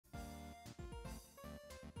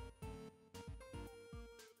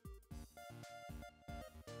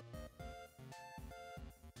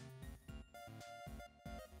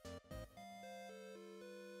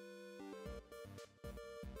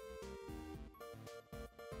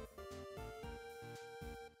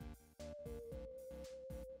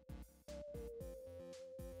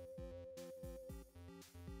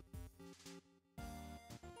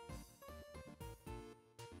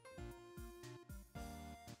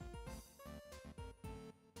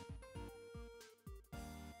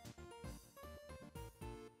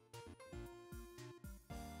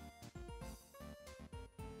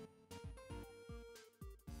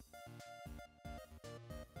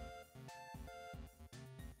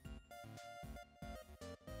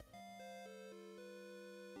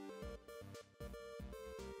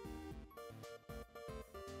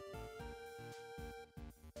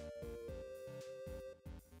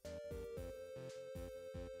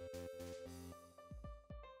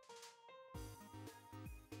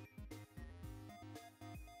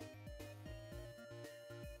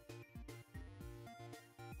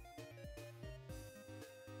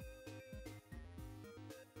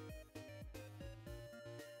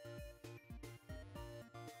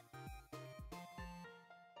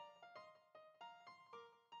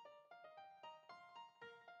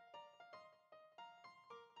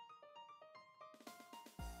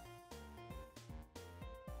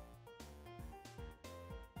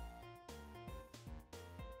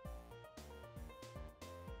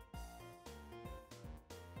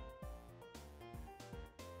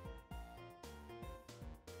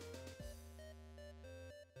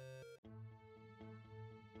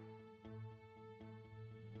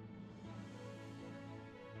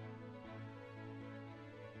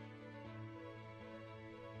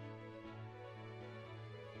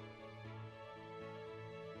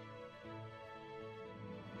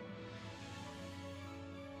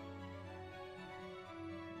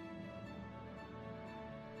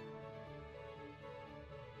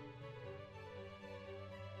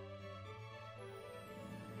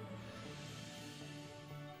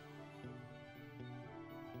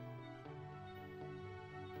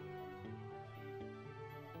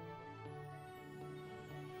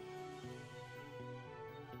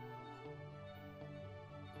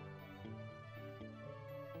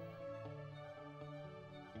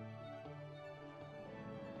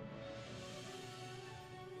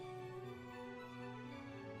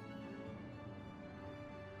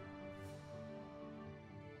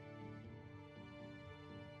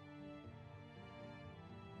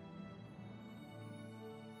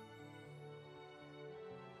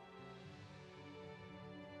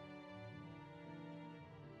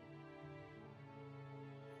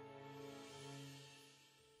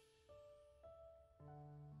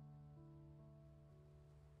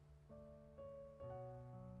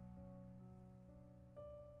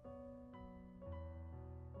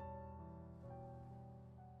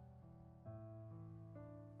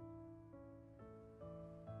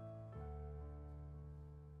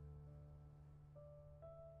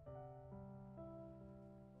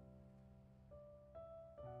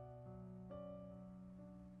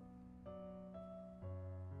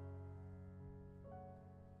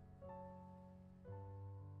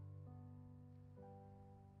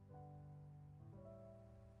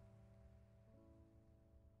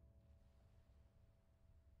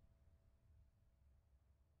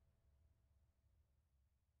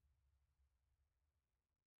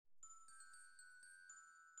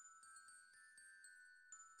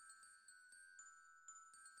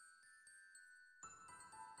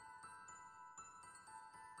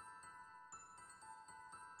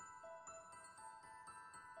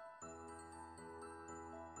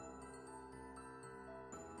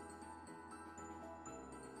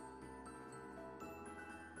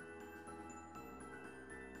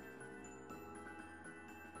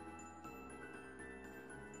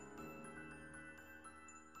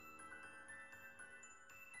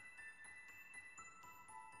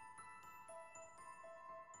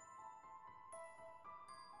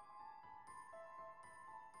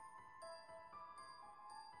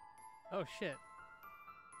Oh, shit.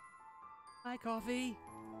 Hi, Coffee.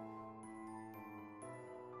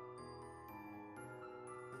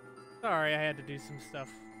 Sorry, I had to do some stuff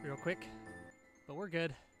real quick, but we're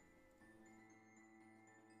good.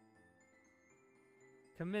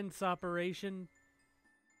 Commence operation.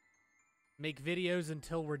 Make videos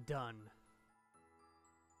until we're done.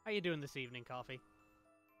 How you doing this evening, Coffee?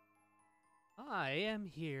 I am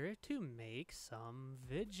here to make some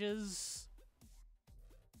vidges.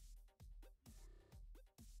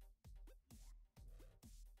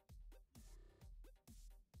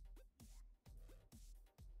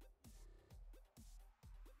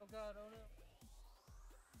 Oh god, oh no.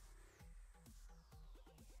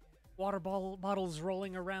 Water bottles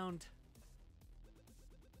rolling around.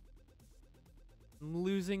 I'm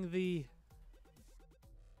losing the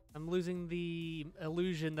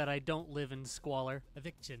illusion that I don't live in squalor.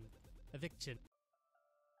 Eviction. Eviction.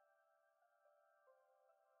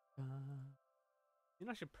 You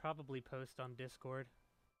know, I should probably post on Discord.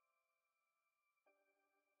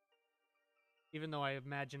 Even though I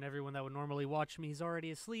imagine everyone that would normally watch me is already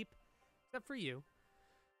asleep. Except for you.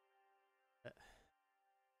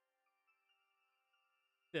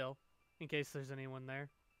 Still, in case there's anyone there.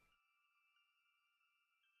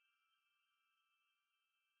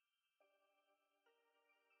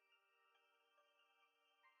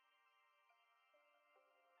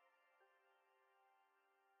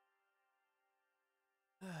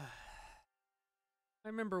 I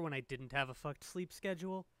remember when I didn't have a fucked sleep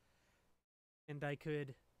schedule. And I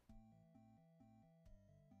could,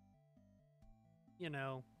 you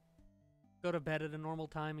know, go to bed at a normal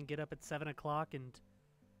time and get up at 7 o'clock and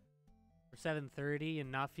or 7:30 and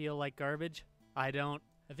not feel like garbage. I don't.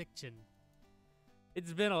 Eviction.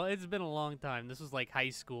 It's been a long time. This was like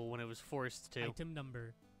high school when it was forced to. Item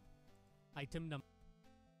number. Item number.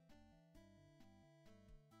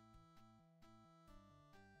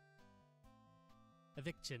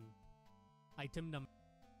 Eviction. Item number.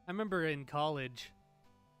 I remember in college,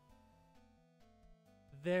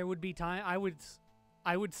 there would be time I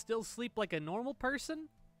would still sleep like a normal person.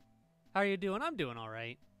 How are you doing? I'm doing all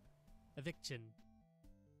right. Eviction.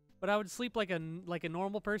 But I would sleep like a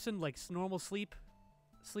normal person, like normal sleep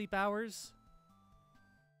hours.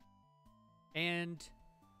 And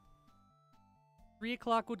 3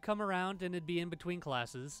 o'clock would come around and it'd be in between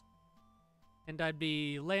classes. And I'd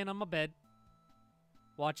be laying on my bed,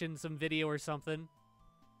 watching some video or something,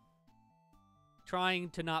 trying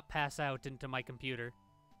to not pass out into my computer.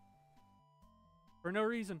 For no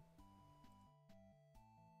reason.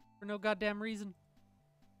 For no goddamn reason.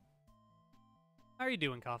 How are you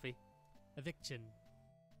doing, Coffee? Eviction.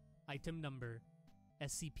 Item number.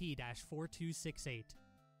 SCP-4268.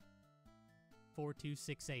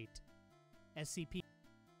 4268. SCP.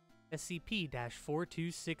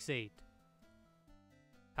 SCP-4268.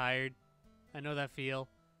 Tired. I know that feel.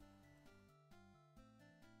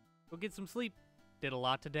 Go get some sleep. Did a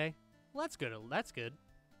lot today. Well, that's good. That's good.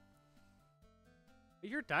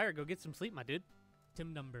 If you're tired, go get some sleep, my dude.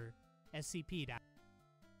 Item number. SCP.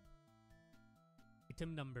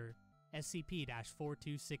 Item number.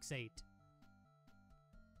 SCP-4268.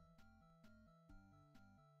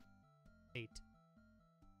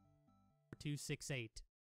 4268.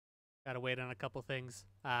 Gotta wait on a couple things.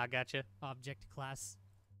 Gotcha. Object class.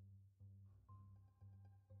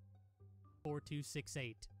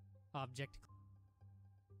 4268. Object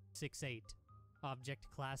 68.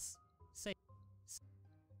 Object class safe.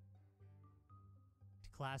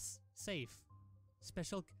 Class safe.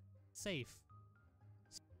 Special safe.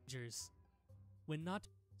 Procedures. When not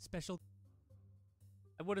special.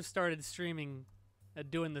 I would have started streaming,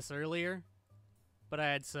 doing this earlier, but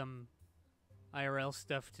I had some IRL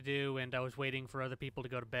stuff to do, and I was waiting for other people to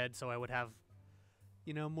go to bed so I would have,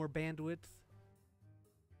 you know, more bandwidth.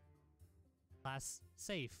 Class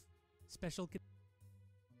safe. Special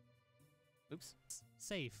Oops.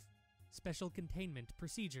 Safe. Special containment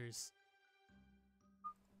procedures.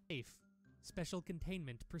 Safe. Special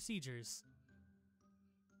containment procedures.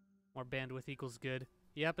 More bandwidth equals good.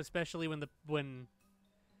 Yep, especially when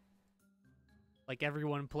like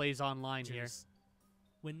everyone plays online here.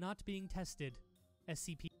 When not being tested,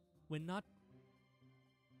 SCP. When not.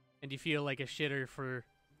 And you feel like a shitter for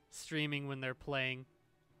streaming when they're playing.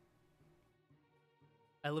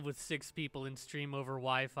 I live with 6 people and stream over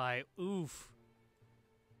Wi-Fi. Oof.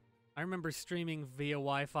 I remember streaming via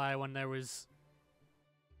Wi-Fi when there was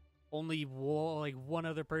only like one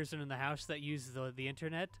other person in the house that used the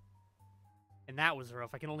internet. And that was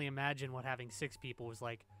rough. I can only imagine what having 6 people was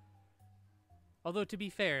like. Although, to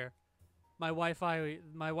be fair, my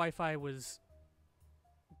Wi-Fi was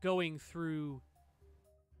going through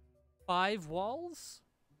 5 walls.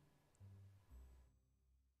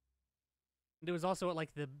 And it was also at like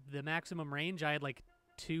the maximum range. I had like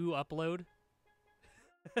 2 upload.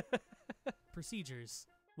 Procedures.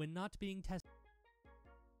 When not being tested.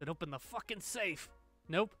 Then open the fucking safe.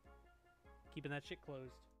 Nope. Keeping that shit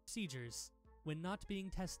closed. Procedures. When not being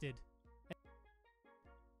tested.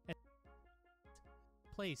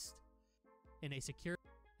 Placed in a secure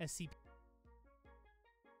SCP.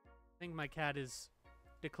 I think my cat is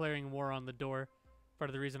declaring war on the door.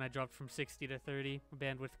 Part of the reason I dropped from 60 to 30.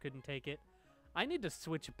 Bandwidth couldn't take it. I need to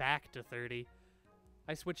switch back to 30.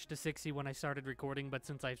 I switched to 60 when I started recording, but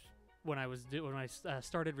since I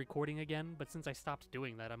started recording again, but since I stopped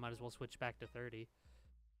doing that, I might as well switch back to 30.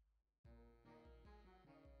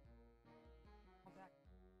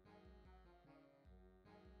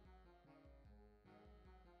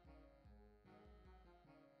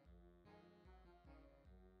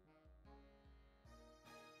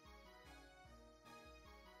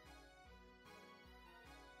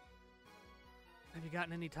 Have you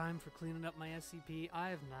gotten any time for cleaning up my SCP? I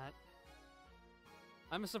have not.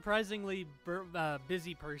 I'm a surprisingly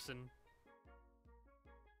busy person.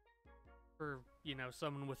 For, you know,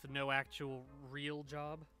 someone with no actual real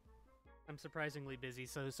job. I'm surprisingly busy,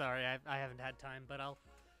 so sorry, I haven't had time, but I'll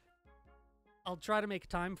try to make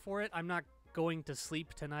time for it. I'm not going to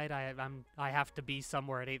sleep tonight. I have to be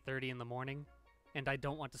somewhere at 8:30 in the morning, and I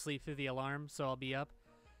don't want to sleep through the alarm, so I'll be up.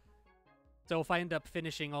 So if I end up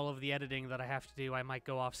finishing all of the editing that I have to do, I might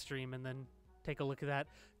go off stream and then take a look at that.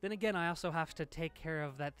 Then again, I also have to take care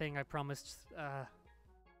of that thing I promised,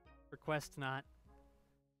 request not.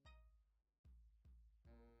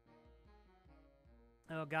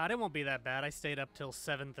 Oh god, it won't be that bad. I stayed up till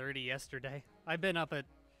 7:30 yesterday. I've been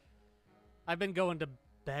going to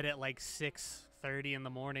bed at like 6:30 in the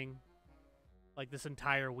morning. Like this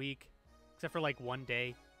entire week. Except for like one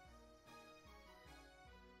day.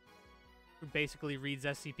 Who basically reads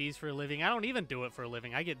SCPs for a living. I don't even do it for a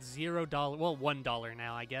living. I get $0, well, $1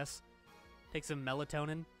 now, I guess. Take some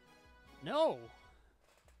melatonin. No!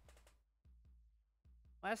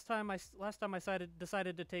 Last time I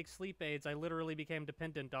decided to take sleep aids, I literally became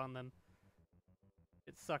dependent on them.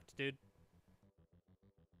 It sucked, dude.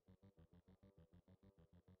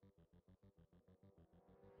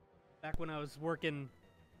 Back when I was working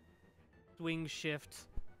swing shift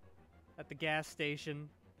at the gas station,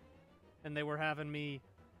 and they were having me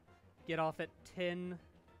get off at 10.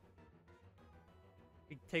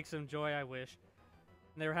 Take some joy, I wish.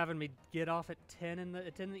 And they were having me get off at 10 in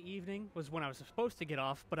the evening. Was when I was supposed to get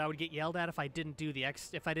off, but I would get yelled at if I didn't do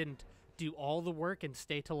if I didn't do all the work and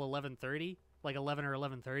stay till 11:30, like 11 or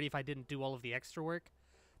 11:30 if I didn't do all of the extra work,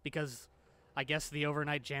 because I guess the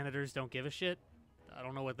overnight janitors don't give a shit. I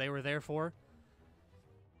don't know what they were there for.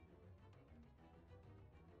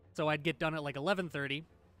 So I'd get done at like 11:30.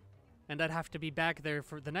 And I'd have to be back there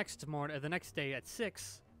for the next day at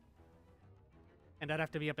 6. And I'd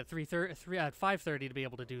have to be up at 5:30 to be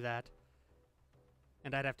able to do that.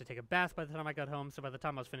 And I'd have to take a bath by the time I got home, so by the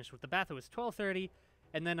time I was finished with the bath, it was 12:30,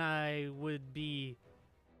 and then I would be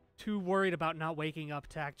too worried about not waking up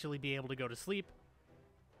to actually be able to go to sleep.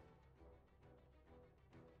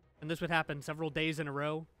 And this would happen several days in a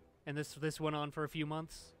row, and this went on for a few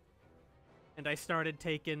months. And I started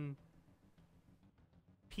taking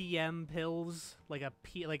PM pills, like a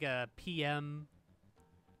PM.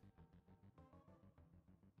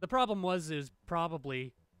 The problem was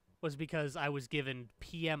because I was given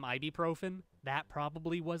PM ibuprofen. That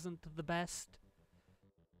probably wasn't the best.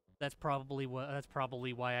 That's probably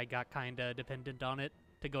why I got kinda dependent on it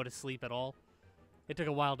to go to sleep at all. It took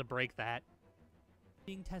a while to break that.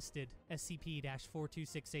 Being tested,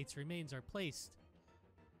 SCP-4268's remains are placed.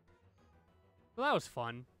 Well, that was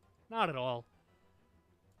fun. Not at all.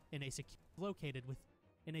 In a located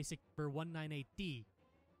in a secure 198D.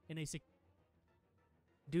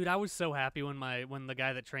 Dude, I was so happy when the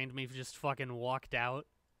guy that trained me just fucking walked out,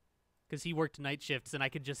 because he worked night shifts and I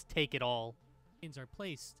could just take it all. Remains are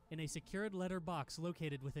placed in a secured letter box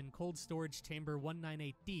located within cold storage chamber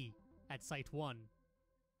 198D at Site 1.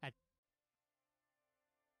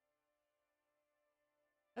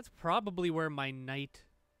 That's probably where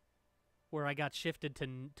I got shifted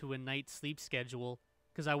to a night sleep schedule.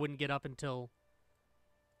 Because I wouldn't get up until...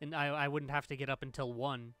 And I wouldn't have to get up until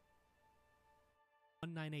 1.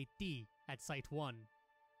 198D at Site 1. I'm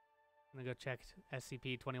gonna go check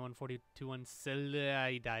SCP-2142-1.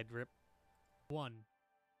 I died, rip. 1.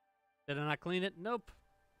 Did I not clean it? Nope.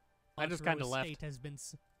 I just kind of left. Estate has been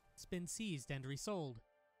seized and resold.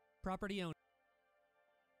 Property owned.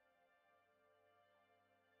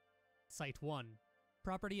 Site 1.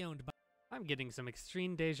 Property owned by... I'm getting some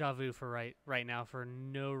extreme deja vu for right now for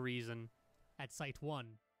no reason. At Site 1.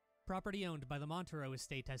 Property owned by the Montero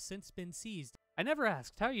estate has since been seized I never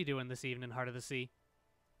asked, how you doing this evening, Heart of the Sea?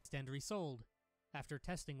 and resold after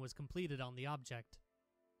testing was completed on the object.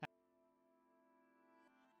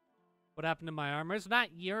 What happened to my armor? It's not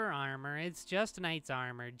your armor, it's just Knight's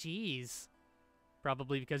armor. Jeez.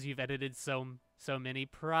 Probably because you've edited so many,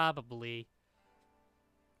 probably.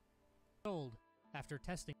 Sold after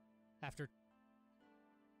testing.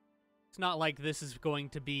 It's not like this is going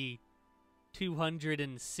to be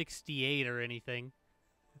 268 or anything.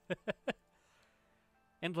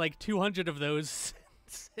 And like 200 of those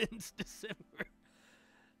since December.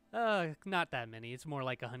 Not that many. It's more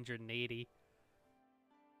like 180.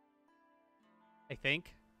 I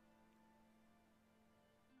think.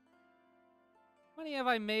 How many have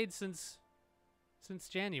I made since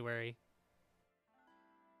January?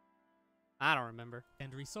 I don't remember.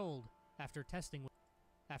 And resold after testing.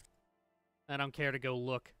 I don't care to go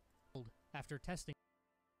look. After testing.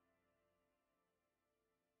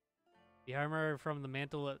 The armor from the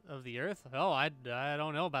mantle of the earth? Oh, I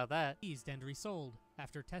don't know about that. Seized and resold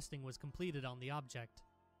after testing was completed on the object.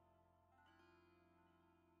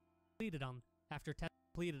 Completed on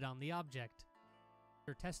the object.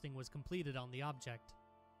 After testing was completed on the object.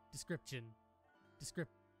 Description.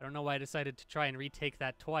 I don't know why I decided to try and retake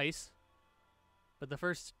that twice. But the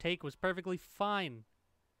first take was perfectly fine.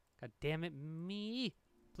 God damn it, me.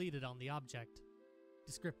 Completed on the object.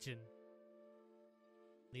 Description.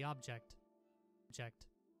 The object.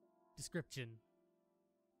 Description.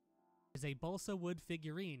 Is a balsa wood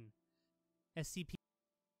figurine. SCP.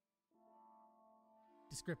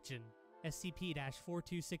 Description.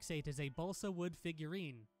 SCP-4268 is a balsa wood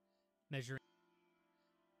figurine measuring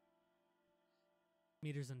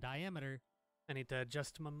meters in diameter. I need to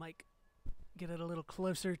adjust my mic. Get it a little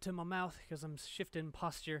closer to my mouth because I'm shifting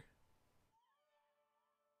posture.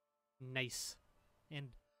 Nice. And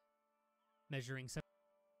measuring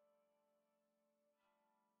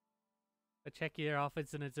I check your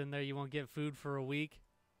office and it's in there. You won't get food for a week.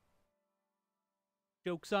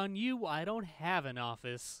 Joke's on you. I don't have an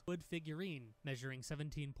office. Wood figurine measuring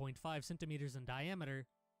 17.5 centimeters in diameter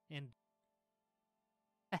and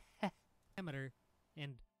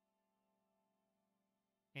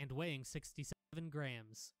and weighing 67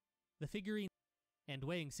 grams. The figurine and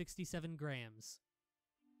weighing 67 grams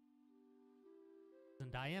in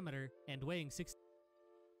diameter and weighing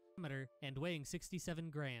 67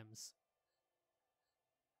 grams.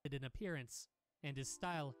 In appearance and his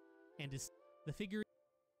style and his the figurine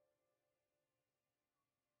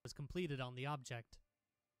was completed on the object.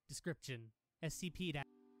 Description. SCP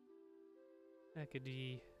That could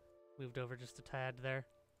be moved over just a tad there.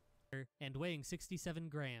 And weighing 67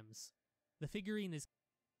 grams. The figurine is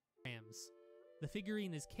grams. The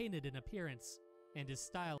figurine is canid in appearance and is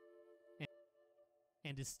styled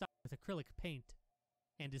and is styled with acrylic paint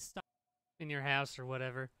and is styled in your house or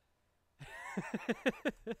whatever.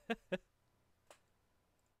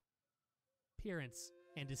 appearance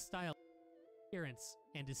and is stylized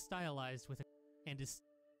with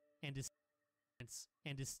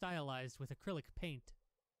stylized with acrylic paint.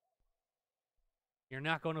 You're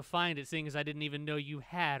not going to find it, seeing as I didn't even know you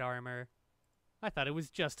had armor. I thought it was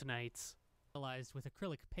just knights. Stylized with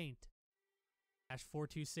acrylic paint.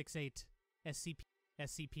 -4268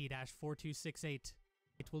 SCP-4268.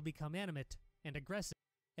 It will become animate and aggressive.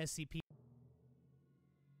 SCP.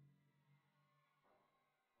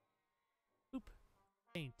 Oop.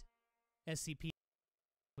 Paint. SCP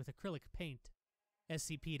with acrylic paint.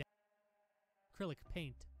 SCP acrylic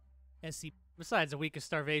paint. SCP. Besides, a week of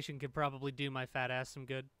starvation could probably do my fat ass some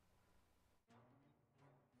good.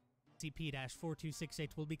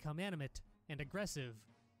 SCP-4268 will become animate and aggressive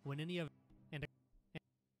when any of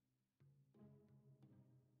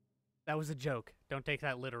That was a joke. Don't take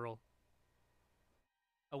that literal.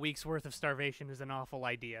 A week's worth of starvation is an awful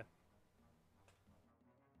idea.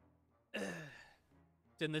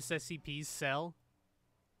 In this SCP's cell?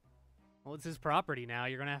 Well, it's his property now.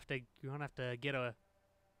 You're gonna have to get a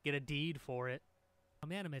deed for it.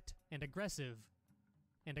 Animate and aggressive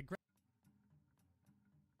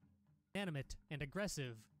animate and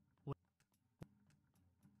aggressive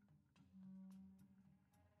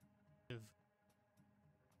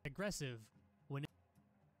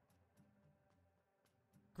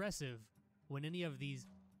when any of these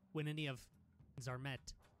are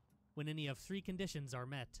met. When any of three conditions are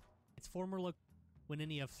met. Its former look when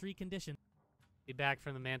any of three conditions Be back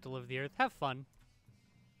from the mantle of the earth. Have fun.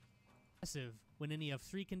 aggressive when any of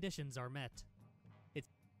three conditions are met.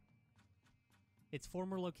 Its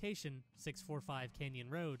former location, 645 Canyon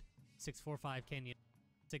Road, 645 Canyon.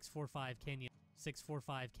 645 Canyon.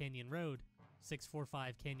 645 Canyon Road.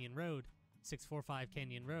 645 Canyon Road. 645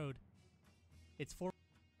 Canyon Road. It's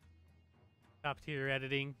Top tier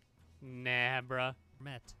editing. Nah, bruh.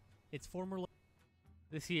 Met. Its former.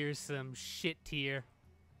 This here's some shit tier.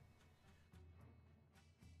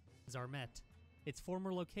 Are met. Its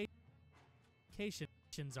former locations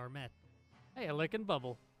are met. Hey, a lickin'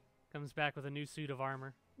 bubble. Comes back with a new suit of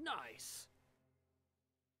armor. Nice!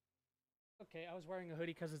 Okay, I was wearing a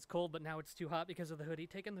hoodie because it's cold, but now it's too hot because of the hoodie.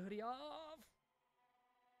 Taking the hoodie off!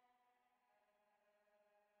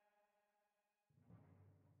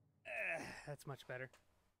 That's much better.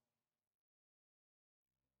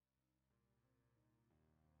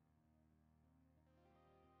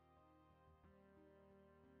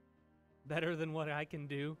 Better than what I can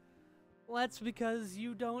do. Well, that's because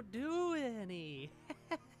you don't do any.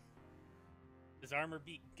 Does armor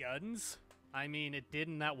beat guns? I mean, it did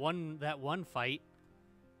in that one fight.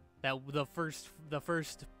 That the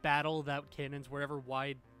first battle that cannons were ever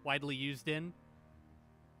widely used in.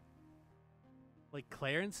 Like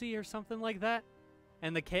Clarency or something like that.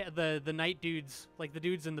 And the knight dudes, like the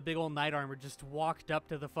dudes in the big old knight armor, just walked up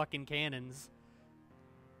to the fucking cannons.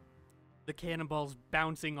 The cannonballs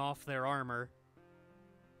bouncing off their armor.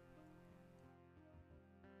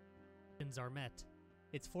 Are met.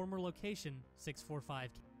 Its former location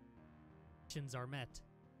 645 are met.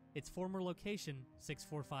 Its former location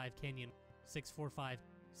 645 Canyon.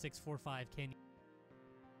 645 Canyon.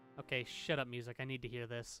 Okay, shut up, music. I need to hear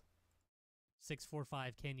this.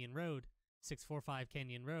 645 Canyon Road. 645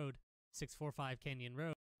 Canyon Road. 645 Canyon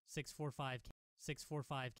Road.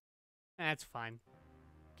 645. That's fine.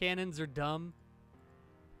 Cannons are dumb.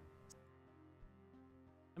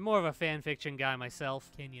 I'm more of a fanfiction guy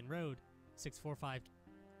myself. Canyon Road. 645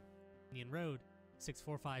 Canyon Road.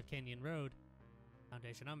 645 Canyon Road.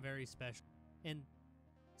 Foundation. I'm very special. In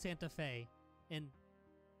Santa Fe. In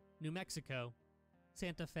New Mexico.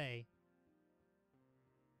 Santa Fe.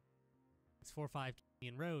 645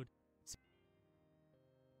 Canyon Road.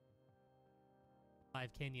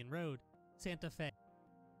 5 Canyon Road. Santa Fe.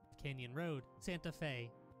 Canyon Road. Santa Fe.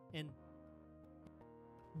 In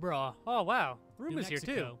Bruh. Oh, wow. Room is here,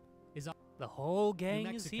 too. Is the whole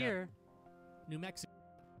gang is here. New Mexico.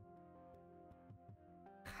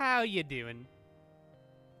 How you doing?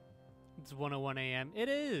 It's 1:01 a.m. It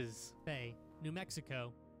is. Fe, New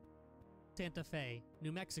Mexico. Santa Fe,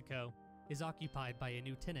 New Mexico, is occupied by a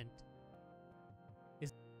new tenant.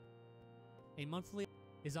 Is a monthly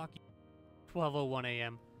is occupied. 12:01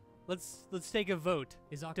 a.m. Let's take a vote.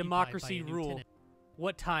 Is occupied Democracy by a new rule. tenant.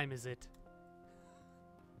 What time is it?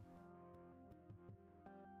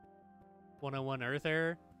 1:01 Earth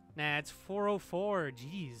error? Nah, it's 4:04.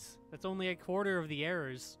 Jeez, that's only a quarter of the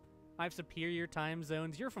errors. I have superior time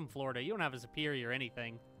zones. You're from Florida. You don't have a superior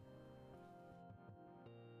anything.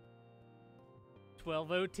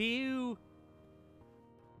 12:02.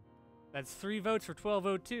 That's 3 votes for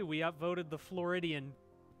 12:02. We upvoted the Floridian.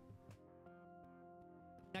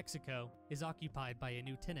 Mexico is occupied by a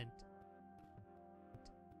new tenant.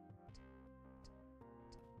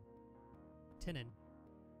 Tenant.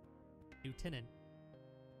 New tenant.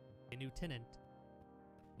 A new tenant.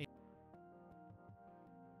 A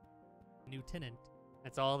new tenant.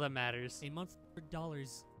 That's all that matters. A month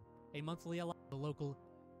 $100. A monthly the local.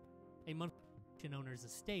 A month owner's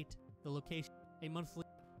estate. The location. A monthly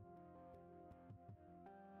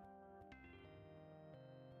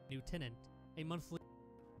new tenant. A monthly.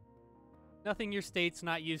 Nothing your state's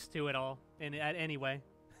not used to at all. Anyway.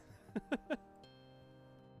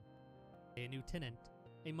 A new tenant.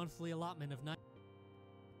 A monthly allotment of 9.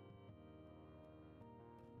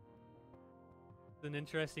 It's an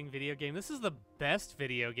interesting video game. This is the best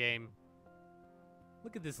video game.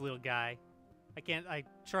 Look at this little guy. I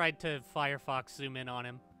tried to Firefox zoom in on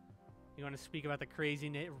him. You want to speak about the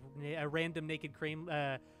crazy, random naked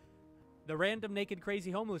the random naked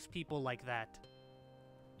crazy homeless people like that.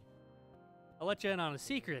 I'll let you in on a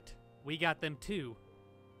secret. We got them too.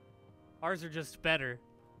 Ours are just better.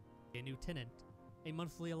 A new tenant. A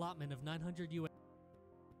monthly allotment of 900 US.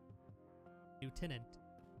 New tenant.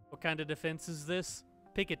 What kind of defense is this?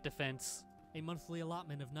 Picket defense. A monthly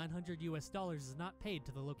allotment of 900 US dollars is not paid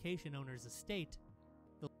to the location owner's estate.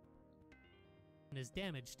 The is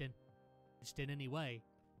damaged in any way.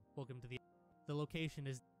 Welcome to the location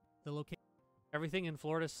is the location. Everything in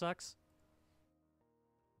Florida sucks.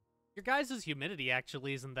 Your guys' humidity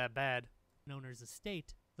actually isn't that bad. Owner's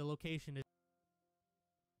estate. The location is.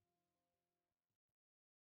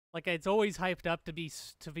 Like, it's always hyped up to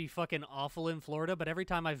be fucking awful in Florida, but every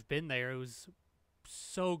time I've been there, it was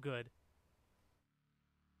so good.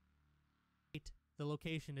 the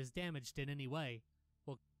location is damaged in any way.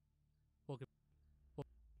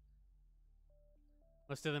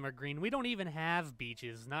 Most of them are green. We don't even have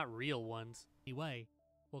beaches, not real ones. Anyway,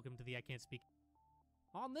 welcome to the I Can't Speak.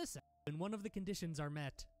 On this, when one of the conditions are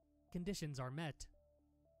met,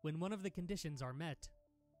 when one of the conditions are met,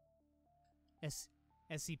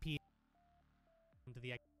 SCP to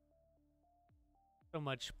the So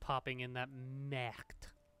much popping in that macht.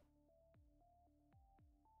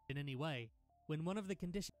 In any way, when one of the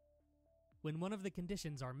conditions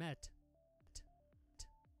are met,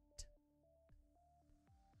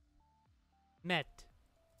 Met.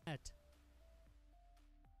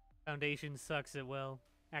 Foundation sucks at, well,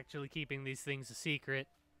 actually keeping these things a secret.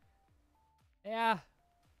 Yeah.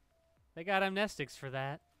 They got amnestics for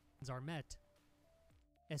that. Are met.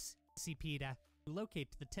 SCP to locate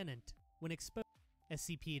the tenant when exposed.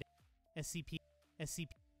 SCP.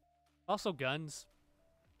 Also guns.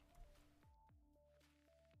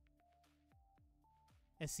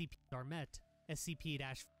 SCP are met.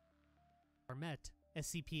 SCP-are met.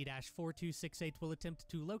 SCP-4268 will attempt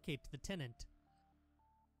to locate the tenant.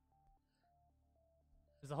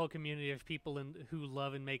 There's a whole community of people who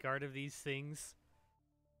love and make art of these things.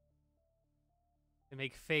 They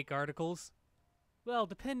make fake articles. Well,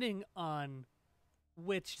 depending on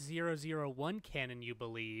which 001 canon you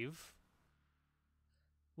believe.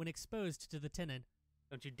 When exposed to the tenant.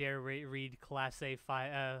 Don't you dare read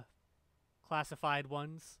classified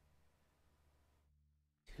ones.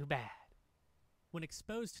 Too bad. When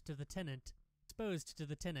exposed to the tenant. When exposed to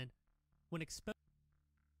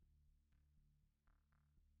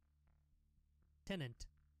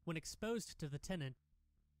the tenant.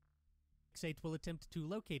 8 will attempt to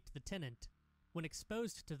locate the tenant. When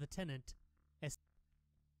exposed to the tenant,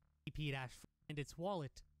 SCP and its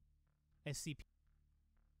wallet, SCP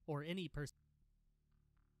or any person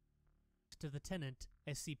to the tenant,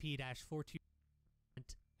 SCP-42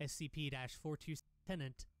 SCP-42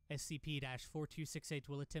 tenant, SCP-4268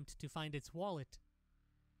 will attempt to find its wallet,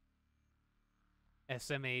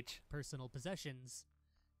 SMH, personal possessions,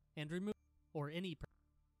 and remove or any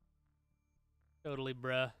totally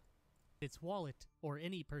bruh. Its wallet or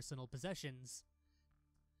any personal possessions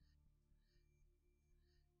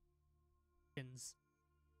and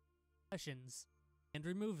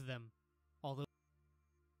remove them, although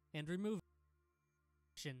and remove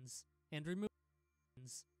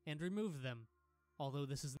them, although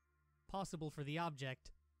this is not possible for the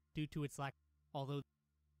object due to its lack.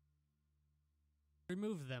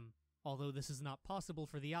 Remove them, although this is not possible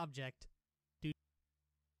for the object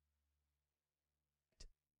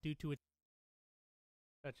due to its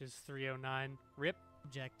such as 309. RIP.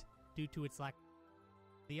 Object due to its lack.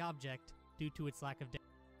 The object due to its lack of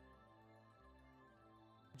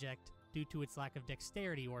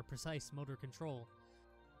dexterity or precise motor control.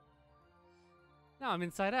 No, I'm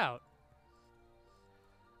inside out.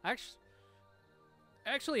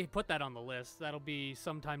 Actually put that on the list. That'll be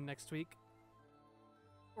sometime next week.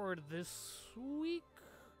 Or this week,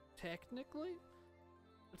 technically.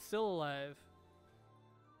 But still alive.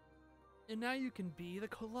 And now you can be the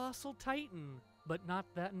Colossal Titan, but not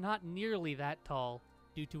nearly that tall.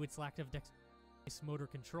 Due to its lack of motor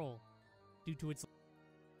control. The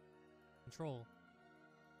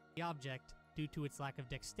object, due to its lack of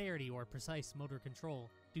dexterity or precise motor control.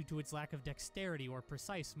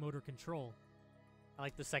 I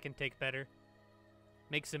like the second take better.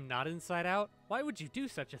 Makes him not inside out? Why would you do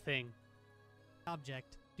such a thing?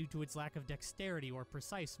 Object, due to its lack of dexterity or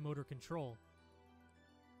precise motor control.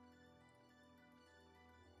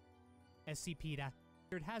 SCP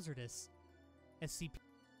hazardous. SCP.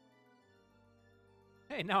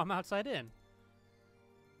 Hey, now I'm outside in.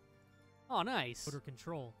 Oh, nice. Motor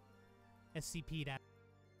control. SCP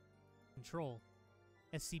control.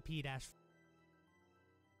 SCP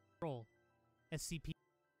control. SCP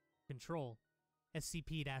control.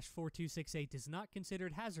 SCP-4268 is not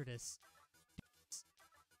considered hazardous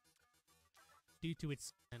due to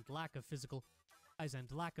its lack of physical size and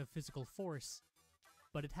lack of physical force,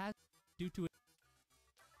 but it has due to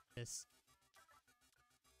this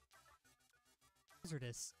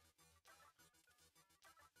hazardous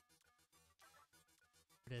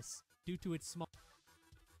due to its small.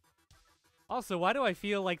 Also, why do I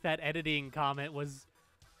feel like that editing comment was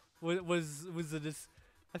I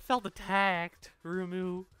felt attacked,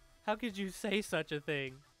 Rumu. How could you say such a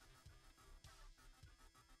thing?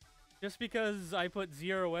 Just because I put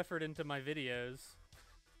 0 effort into my videos.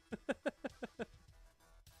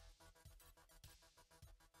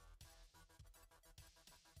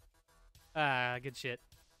 Ah, good shit.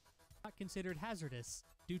 Not considered hazardous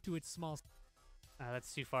due to its small.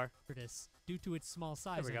 That's too far. Due to its small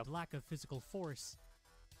size we and go. lack of physical force.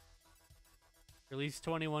 Release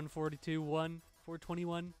 2142-1,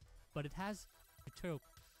 421. But it has to choke.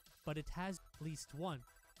 But it has at least one.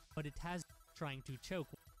 But it has trying to choke.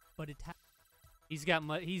 But it has.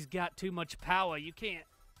 He's got too much power. You can't.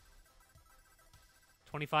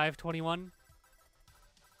 2521.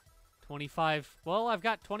 25. Well, I've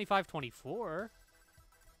got 2524.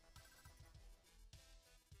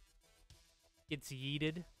 Gets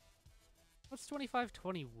yeeted. What's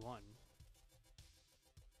 2521?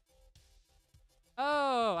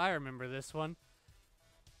 Oh, I remember this one.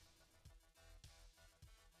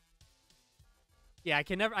 Yeah, I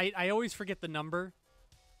can never. I always forget the number.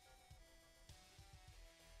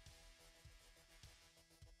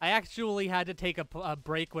 I actually had to take a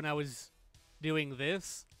break when I was doing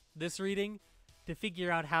this reading to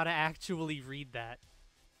figure out how to actually read that.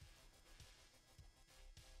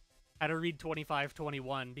 How to read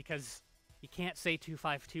 2521 because you can't say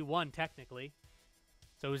 2521 technically.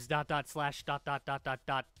 So it was dot dot slash dot dot dot dot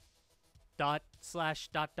dot dot slash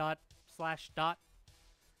dot dot slash dot.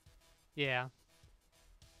 Yeah.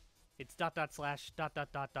 It's dot dot slash dot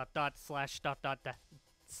dot dot dot dot slash dot dot dot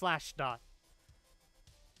slash dot.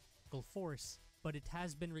 Force, but it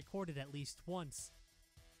has been recorded at least once.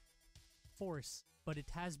 Force, but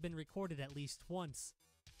it has been recorded at least once.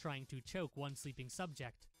 Trying to choke one sleeping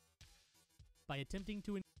subject. By attempting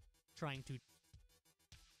to trying to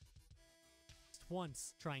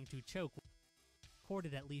once trying to choke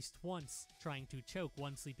recorded at least once trying to choke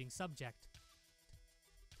one sleeping subject.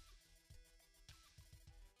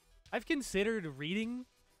 I've considered reading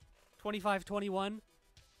 2521,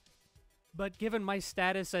 but given my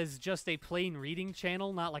status as just a plain reading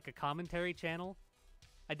channel, not like a commentary channel,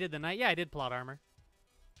 I did the night. Yeah, I did plot armor.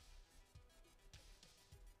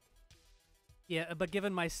 Yeah, but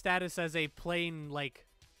given my status as a plain, like,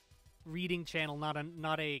 reading channel,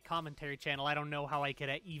 not a commentary channel, I don't know how I could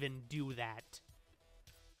even do that.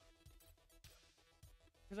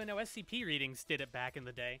 Because I know SCP readings did it back in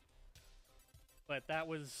the day. But that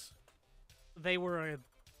was... They were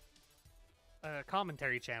a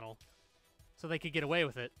commentary channel. So they could get away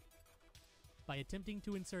with it. By attempting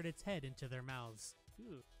to insert its head into their mouths.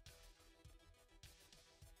 Ooh.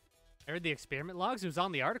 I read the experiment logs. It was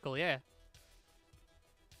on the article, yeah.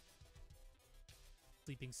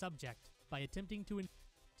 Sleeping subject. By attempting to insert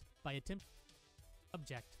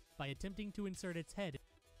its head.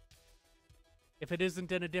 If it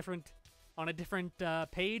isn't in on a different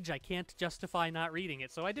page, I can't justify not reading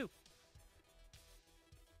it, so I do.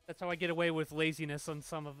 That's how I get away with laziness on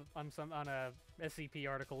some SCP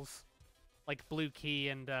articles, like Blue Key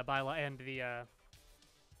and the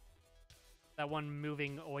that one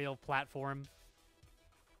moving oil platform.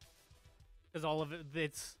 Because all of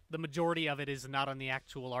it's the majority of it is not on the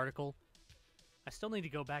actual article. I still need to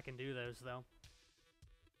go back and do those though.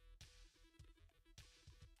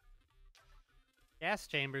 Gas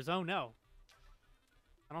chambers, oh no.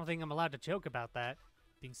 I don't think I'm allowed to joke about that.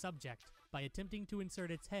 Being subject by attempting to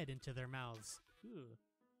insert its head into their mouths. Ooh.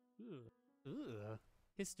 Ooh. Ooh.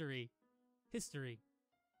 History. History.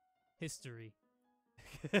 History.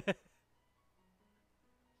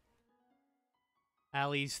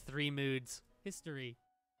 Allie's 3 moods. History.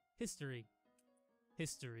 History.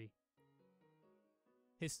 History.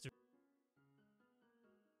 History.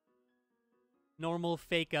 Normal,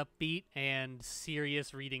 fake upbeat, and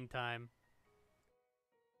serious reading time.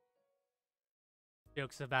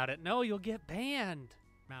 Jokes about it. No, you'll get banned.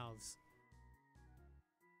 Mouths.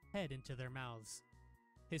 Head into their mouths.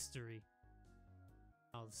 History.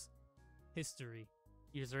 Mouths. History.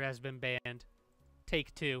 User has been banned.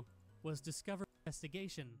 Take 2. Was discovered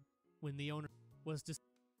investigation when the owner was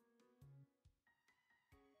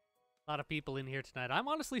A lot of people in here tonight. I'm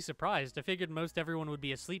honestly surprised. I figured most everyone would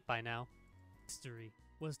be asleep by now. History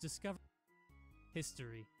was discovered.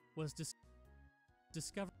 History was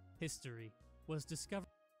discovered. History was discovered.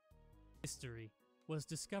 History was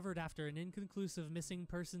discovered after an inconclusive missing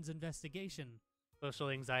persons investigation. Social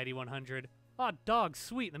anxiety 100. Aw, dog,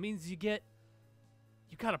 sweet. That means you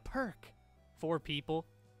got a perk. 4 people.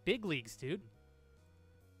 Big leagues, dude.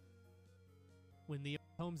 When the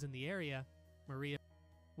homes in the area, Maria,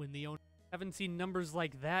 when the owner... Haven't seen numbers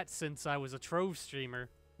like that since I was a Trove streamer.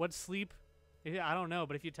 What sleep? I don't know,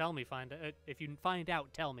 but if you tell me, if you find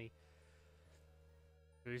out, tell me.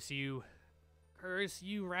 Curse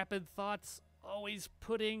you, rapid thoughts, always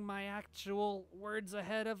putting my actual words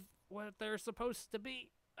ahead of what they're supposed to be.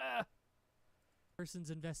 Person's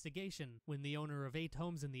investigation when the owner of 8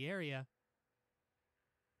 homes in the area.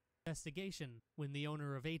 Investigation when the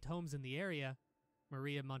owner of 8 homes in the area,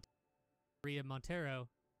 Maria Maria Montero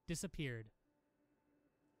disappeared.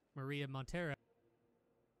 Maria Montero.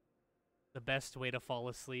 The best way to fall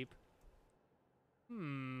asleep.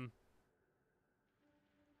 Maria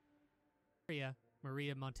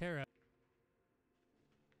Montero.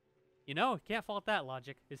 You know, can't fault that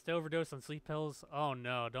logic. Is to overdose on sleep pills? Oh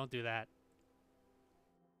no, don't do that.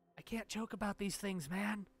 I can't joke about these things,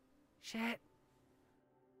 man. Shit.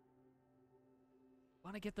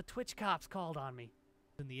 Want to get the Twitch cops called on me.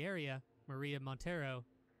 In the area, Maria Montero.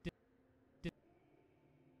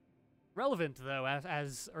 Relevant, though,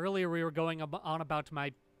 as earlier we were going on about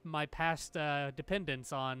my past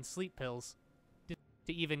dependence on sleep pills.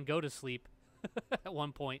 To even go to sleep at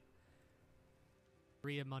one point.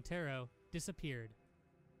 Maria Montero disappeared.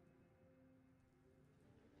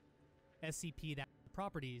 SCP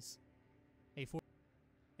properties.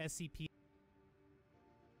 SCP.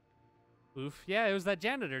 Oof. Yeah, it was that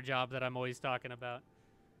janitor job that I'm always talking about.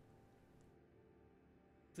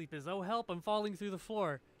 Sleep is, oh help, I'm falling through the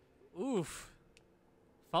floor. Oof.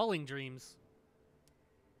 Falling dreams.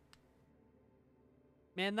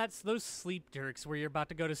 Man, that's those sleep jerks where you're about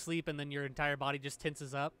to go to sleep and then your entire body just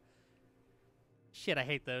tenses up. Shit, I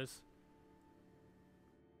hate those.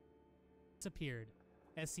 Disappeared.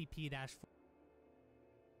 SCP-4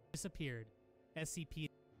 disappeared. SCP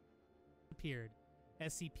disappeared.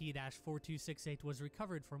 SCP-4268 was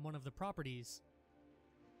recovered from one of the properties.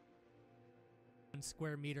 1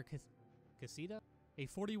 square meter casita? A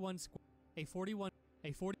 41 square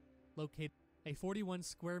located a 41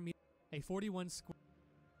 square meter a 41 square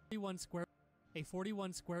meter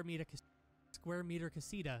square meter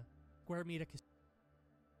casita square meter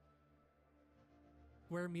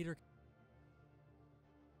square meter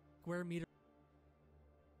square meter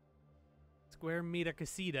square meter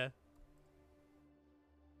casita.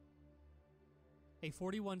 A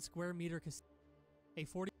 41 square meter a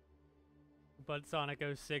 40 Bud Sonic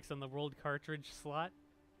 06 on the world cartridge slot.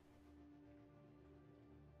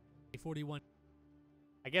 A 41.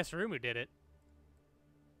 I guess Rumu did it.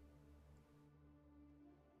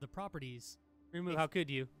 The properties. Rumu, how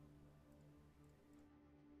could you?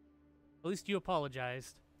 At least you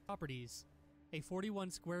apologized. Properties. A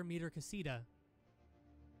 41 square meter casita.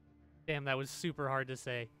 Damn, that was super hard to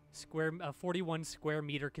say. 41 square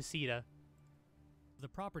meter casita. The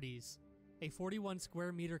properties. A 41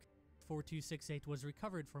 square meter 4268 was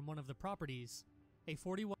recovered from one of the properties. A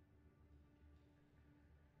 41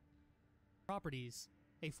 properties.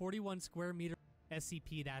 A 41 square meter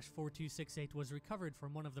SCP-4268 was recovered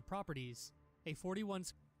from one of the properties. A 41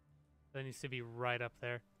 that needs to be right up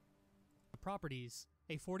there. Properties.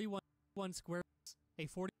 A 41 square a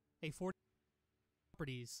 40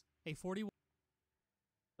 properties. A 41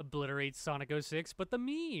 obliterates Sonic 06, but the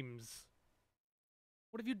memes.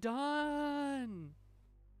 What have you done?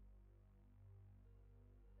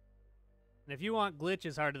 And if you want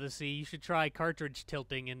glitches harder to see, you should try cartridge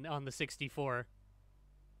tilting on the 64.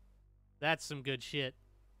 That's some good shit.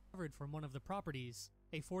 Covered from one of the properties.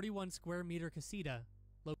 A 41 square meter casita.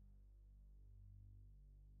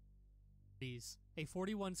 A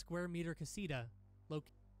 41 square meter casita.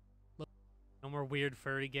 No more weird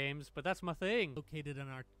furry games, but that's my thing. Located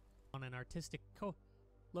on an artistic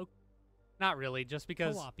Not really, just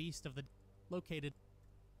because co-op east of the located.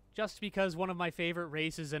 Just because one of my favorite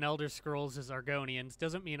races in Elder Scrolls is Argonians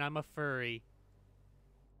doesn't mean I'm a furry.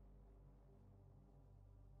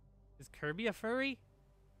 Is Kirby a furry?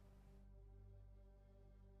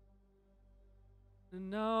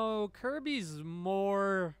 No, Kirby's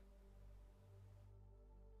more...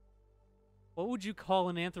 What would you call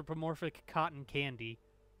an anthropomorphic cotton candy?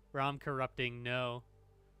 Rom corrupting, no.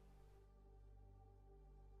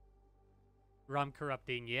 Rom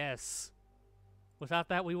corrupting, yes. Without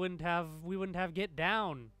that, we wouldn't have Get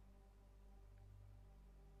Down.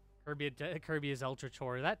 Kirby is Ultra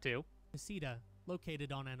Chore, that too. Casita,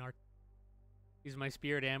 located on an He's my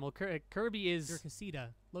spirit animal. Kirby is casita.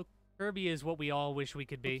 Kirby is what we all wish we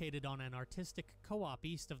could be. Located on an artistic co-op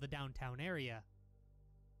east of the downtown area.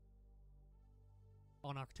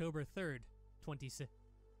 On October 3rd, 26.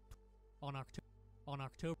 On October.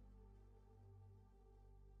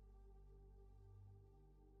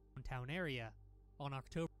 Downtown area. On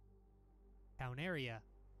October. Town area.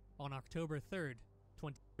 On October 3rd,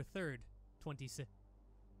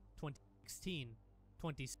 2016.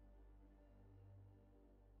 20.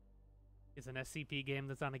 It's an SCP game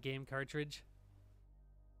that's on a game cartridge.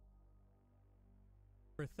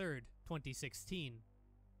 October 3rd, 2016.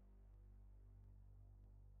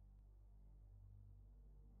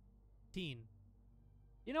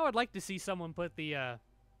 You know, I'd like to see someone put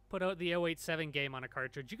out the 087 game on a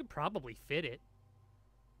cartridge. You could probably fit it.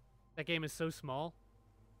 That game is so small.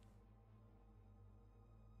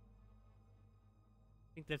 I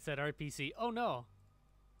think that's that RPC. Oh no.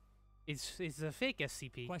 It's a fake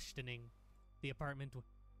SCP. Questioning. The apartment.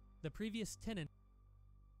 The previous tenant.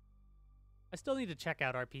 I still need to check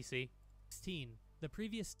out RPC. 16. The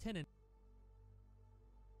previous tenant.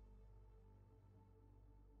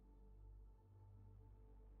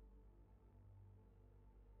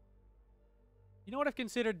 You know what I've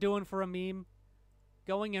considered doing for a meme?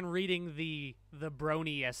 Going and reading the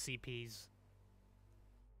brony SCPs.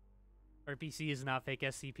 RPC is not fake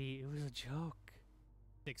SCP. It was a joke.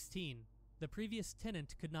 16. The previous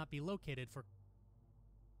tenant could not be located for.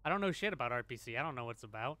 I don't know shit about RPC. I don't know what it's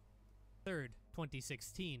about. 3rd,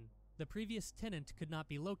 2016. The previous tenant could not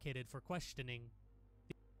be located for questioning.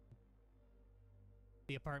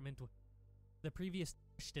 The apartment. The previous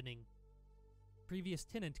questioning. Previous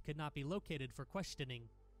tenant could not be located for questioning.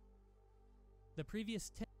 The previous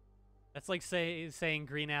tenant. That's like saying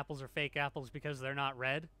green apples are fake apples because they're not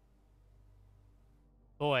red.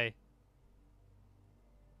 Boy.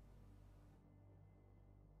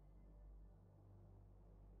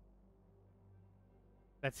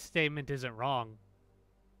 That statement isn't wrong.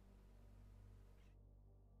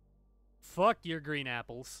 Fuck your green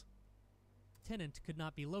apples. Tenant could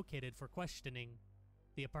not be located for questioning.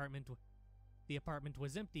 The apartment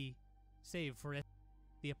was empty, save for it.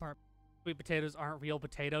 The apartment. Sweet potatoes aren't real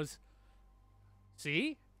potatoes.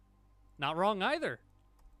 See? Not wrong either.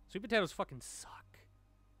 Sweet potatoes fucking suck.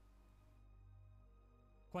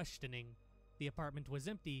 Questioning. The apartment was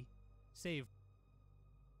empty, save.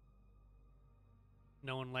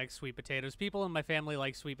 No one likes sweet potatoes. People in my family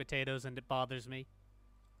like sweet potatoes and it bothers me.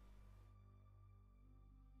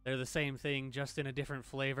 They're the same thing, just in a different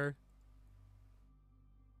flavor.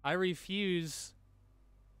 I refuse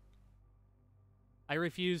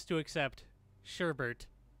to accept sherbet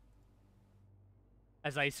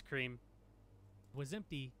as ice cream. Was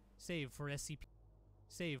empty, save for SCP.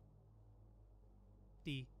 Save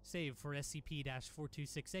for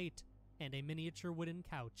SCP-4268 and a miniature wooden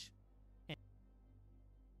couch.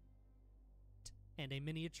 And a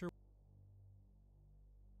miniature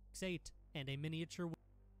 8 and a miniature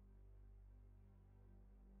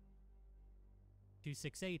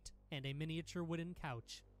 268 and a miniature wooden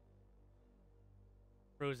couch.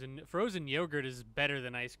 Frozen yogurt is better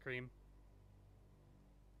than ice cream.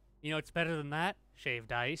 You know what's better than that?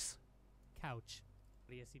 Shaved ice. Couch.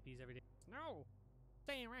 The SCPs every day. No!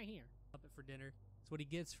 Staying right here. Up it for dinner. That's what he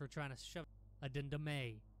gets for trying to shove. Addendum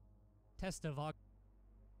A. Test of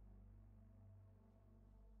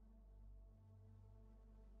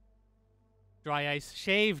Dry ice.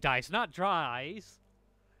 Shaved ice, not dry ice.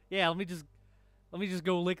 Yeah, let me just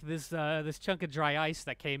go lick this this chunk of dry ice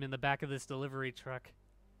that came in the back of this delivery truck.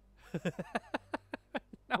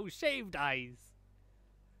 No, shaved ice.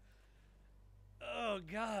 Oh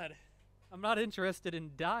god. I'm not interested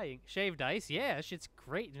in dying. Shaved ice? Yeah, that shit's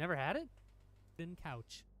great. You never had it? wooden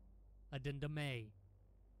couch. Addendum A.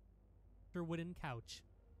 Wooden couch.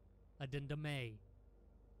 Addendum A.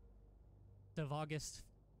 Of August.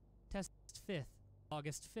 Test 5th.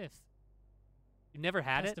 August 5th. You never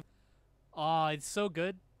had Test it? Oh, it's so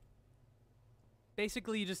good.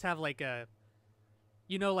 Basically, you just have like a,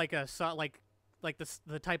 you know, like a like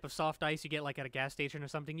the type of soft ice you get like at a gas station or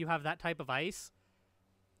something. You have that type of ice,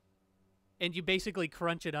 and you basically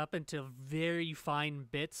crunch it up into very fine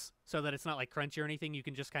bits so that it's not like crunchy or anything. You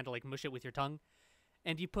can just kind of like mush it with your tongue,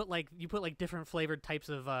 and you put like different flavored types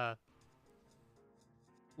of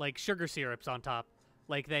like sugar syrups on top.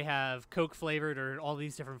 Like they have Coke flavored or all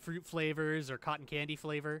these different fruit flavors or cotton candy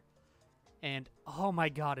flavor. And oh my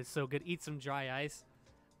god, it's so good. Eat some dry ice.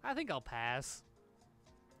 I think I'll pass.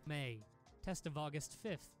 May. Test of August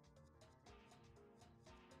 5th.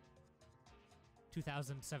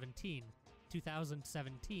 2017.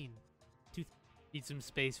 2017. Eat some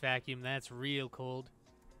space vacuum. That's real cold.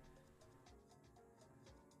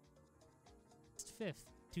 5th.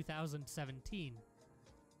 2017.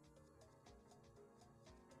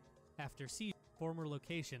 After C. Former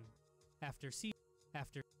location. After C.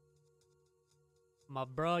 After. My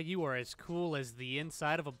bro, you are as cool as the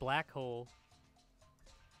inside of a black hole.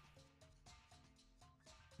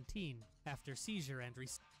 After seizure and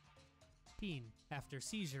after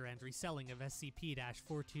seizure and reselling of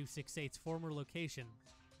SCP-4268's former location.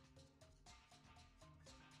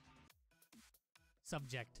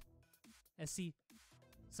 Subject. SC.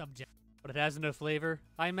 Subject. But it has no flavor.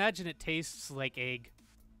 I imagine it tastes like egg.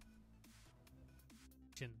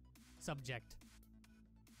 Subject.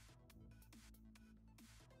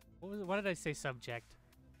 What was it? Why did I say subject?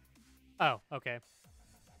 Oh, okay.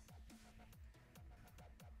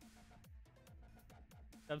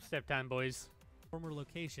 Dubstep time, boys. Former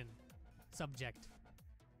location. Subject.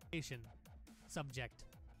 Location. Subject.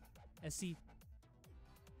 SCP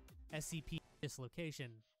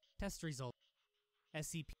dislocation. Test result.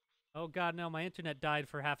 SCP. Oh god, no, my internet died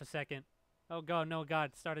for half a second. Oh god, no,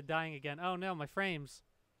 god, it started dying again. Oh no, my frames.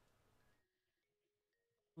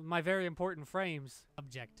 My very important frames.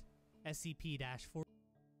 Subject. SCP-4.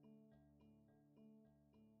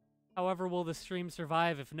 However will the stream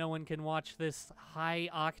survive if no one can watch this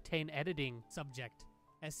high-octane editing? Subject.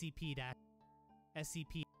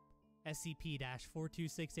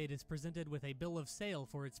 SCP-4268 is presented with a bill of sale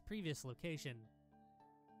for its previous location.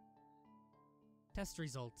 Test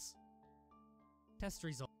results. Test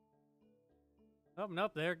result. Oh,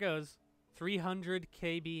 nope, there it goes. 300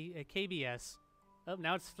 KBS. Oh,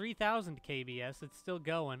 now it's 3,000 KBS. It's still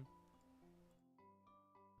going.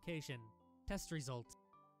 Location. Test results.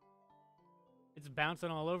 It's bouncing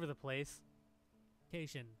all over the place.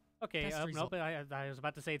 Location. Okay, Test nope, I was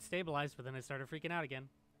about to say it's stabilized, but then it started freaking out again.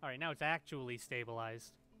 Alright, now it's actually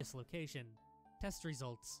stabilized. Dislocation. Test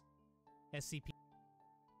results. SCP.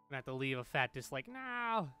 I'm gonna have to leave a fat dislike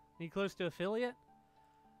now. Are you close to affiliate?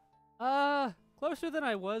 Closer than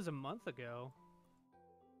I was a month ago.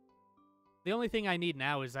 The only thing I need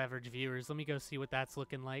now is average viewers. Let me go see what that's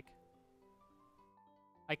looking like.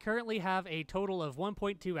 I currently have a total of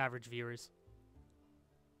 1.2 average viewers.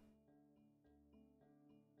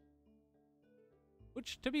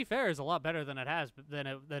 Which, to be fair, is a lot better than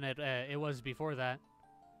it was before that.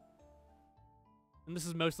 And this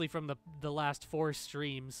is mostly from the last 4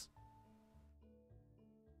 streams.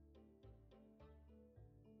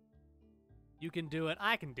 You can do it.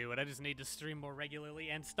 I can do it. I just need to stream more regularly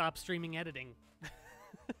and stop streaming editing.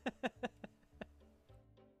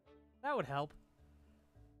 That would help.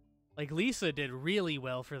 Like, Lisa did really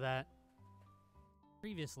well for that.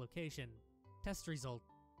 Previous location. Test result.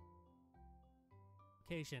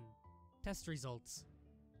 Location. Test results.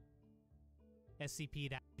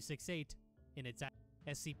 SCP-268 in its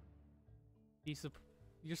SCP.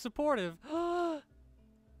 You're supportive.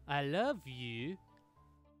 I love you.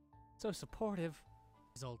 So supportive.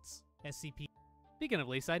 Results. SCP. Speaking of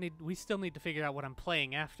Lisa, we still need to figure out what I'm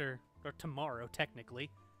playing after, or tomorrow, technically.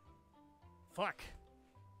 Fuck.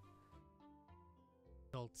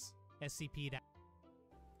 Results. SCP.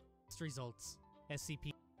 Results.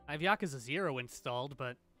 SCP. I have Yakuza 0 installed,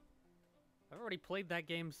 but I've already played that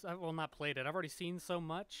game. Well, not played it. I've already seen so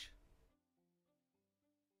much.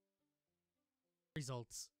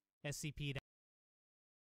 Results. SCP.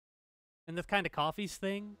 And the kind of coffees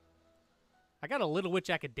thing. I got a Little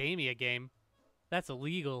Witch Academia game. That's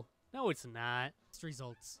illegal. No, it's not.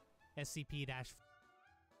 Results. SCP.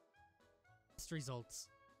 Results.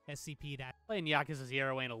 SCP. Playing Yakuza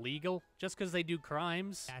 0 ain't illegal just because they do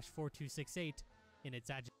crimes. -4268 in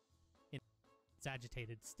its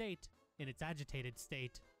agitated state.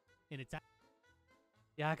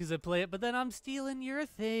 Yakuza play it, but then I'm stealing your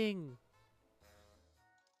thing.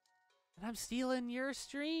 And I'm stealing your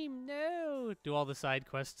stream. No. Do all the side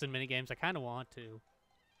quests and minigames. I kind of want to.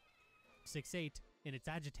 68 in its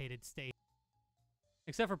agitated state.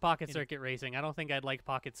 Except for Pocket Circuit Racing. I don't think I'd like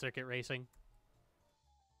Pocket Circuit Racing.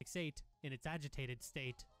 68 in its agitated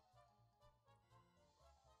state.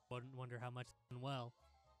 Wouldn't wonder how much well.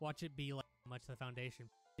 Watch it be like how much the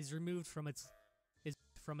Foundation is removed from its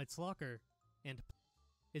locker and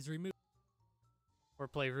is removed. Or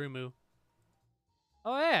play Rumu.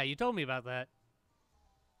 Oh yeah, you told me about that.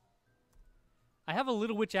 I have a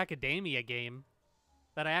Little Witch Academia game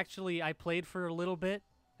that I played for a little bit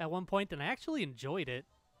at one point, and I actually enjoyed it.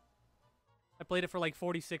 I played it for like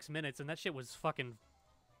 46 minutes, and that shit was fucking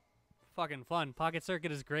fun. Pocket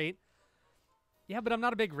Circuit is great. Yeah, but I'm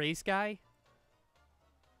not a big race guy.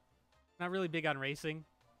 Not really big on racing.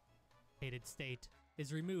 State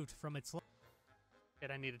is removed from its. Shit,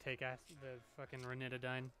 I need to take the fucking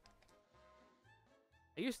ranitidine.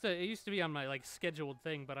 It used to be on my like scheduled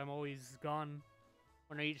thing, but I'm always gone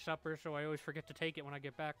when I eat supper, so I always forget to take it when I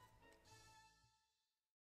get back.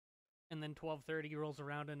 And then 12:30 rolls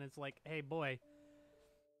around and it's like, hey boy,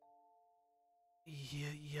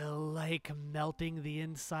 you like melting the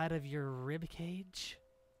inside of your rib cage?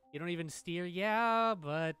 You don't even steer? Yeah,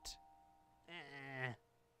 but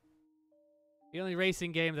the only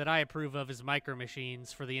racing game that I approve of is Micro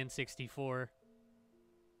Machines for the N64,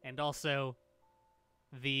 and also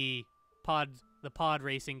the pod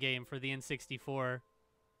racing game for the N64.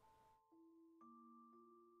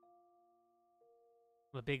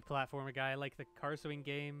 I'm a big platformer guy. I like the car sewing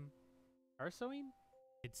game. Car sewing?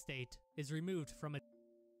 Its state is removed from it.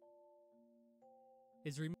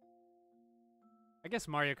 I guess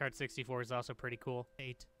Mario Kart 64 is also pretty cool.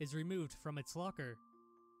 State is removed from its locker.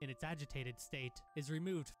 In its agitated state is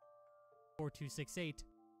removed. 4268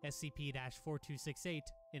 SCP-4268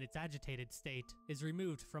 in its agitated state is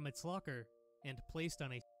removed from its locker and placed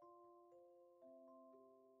on a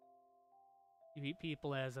You eat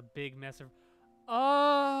people as a big mess of...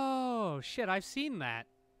 Oh, shit, I've seen that.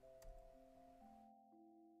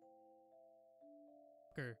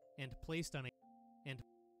 locker and placed on a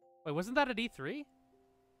Wait, wasn't that at E3?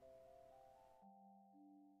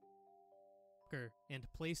 and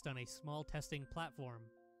placed on a small testing platform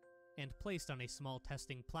and placed on a small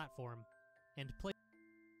testing platform and placed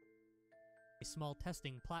a small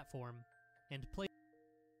testing platform and placed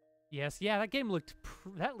Yes, yeah, that game looked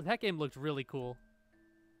that game looked really cool.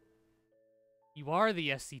 You are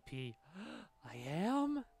the SCP. I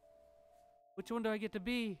am? Which one do I get to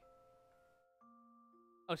be?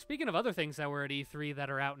 Oh, speaking of other things that were at E3 that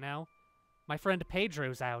are out now, my friend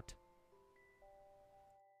Pedro's out.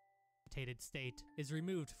 agitated state is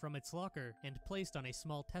removed from its locker and placed on a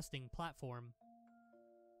small testing platform.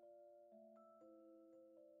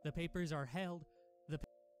 The papers are held.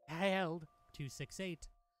 Held. 268.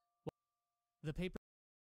 The paper.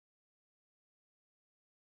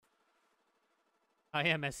 I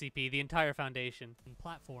am SCP, the entire Foundation.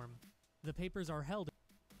 Platform. The papers are held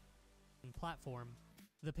in platform.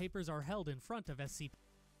 The papers are held in front of SCP.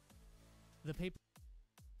 The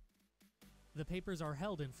papers are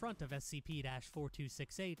held in front of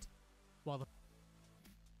SCP-4268, while the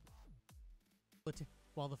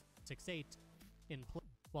 68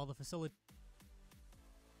 while the facility.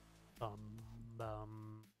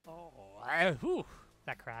 Whew,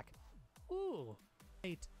 that crack. Ooh.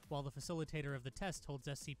 While the facilitator of the test holds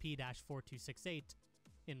SCP-4268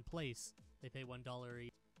 in place. They pay $1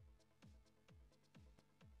 each.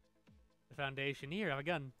 The Foundation, here, have a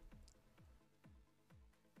gun.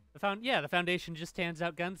 The Foundation just hands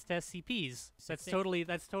out guns to SCPs. That's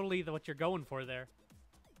totally what you're going for there.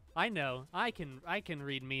 I know. I can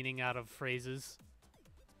read meaning out of phrases.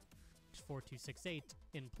 4268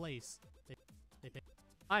 in place.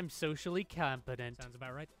 I'm socially competent. Sounds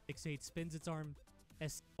about right. 68 spins its arm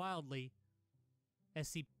wildly.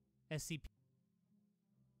 SCP. I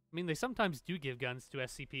mean, they sometimes do give guns to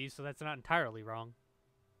SCPs, so that's not entirely wrong.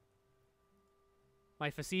 My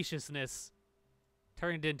facetiousness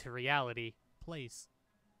turned into reality. Place.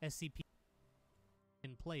 SCP.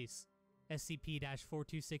 In place.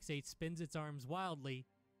 SCP-4268 spins its arms wildly.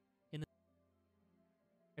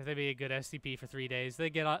 If they be a good SCP for 3 days, they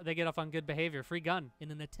get off on good behavior. Free gun. In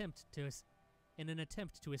an attempt to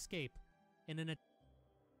escape.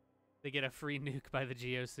 They get a free nuke by the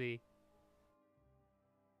GOC.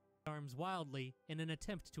 Arms wildly in an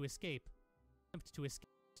attempt to escape. To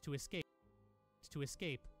escape.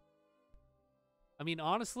 I mean,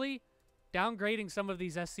 honestly, downgrading some of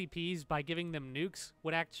these SCPs by giving them nukes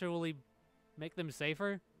would actually make them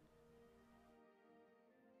safer.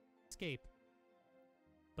 Escape.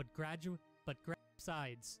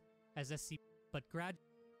 Sides as SCP.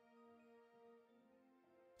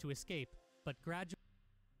 To escape.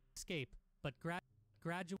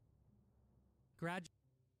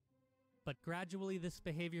 Gradually this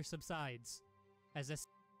behavior subsides as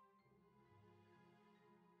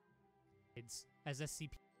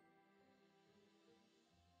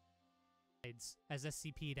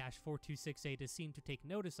SCP-4268 is seen to take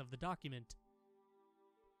notice of the document.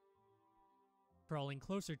 Crawling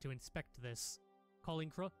closer to inspect this.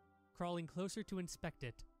 Crawling closer to inspect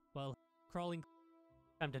it. Well, crawling.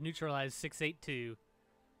 Time to neutralize 682.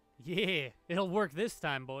 Yeah, it'll work this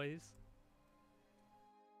time, boys.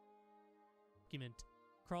 Document.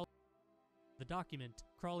 The document.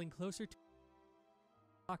 Crawling closer to.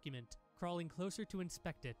 Document. Crawling closer to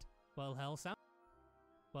inspect it. Well, hell sound.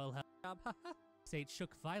 Well, hell. State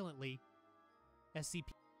shook violently.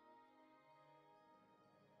 SCP.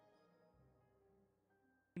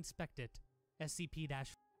 Inspect it. SCP-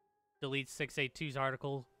 Delete 682's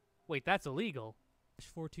article. Wait, that's illegal.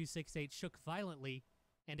 4268 shook violently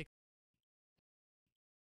and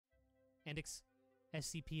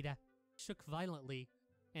SCP- shook violently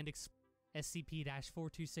and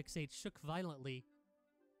SCP-4268 shook violently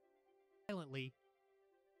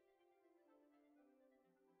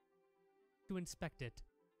to inspect it.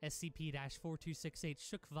 SCP-4268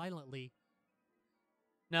 shook violently.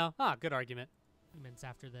 No. Good argument. Moments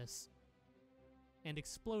after this. And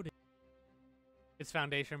exploded. It's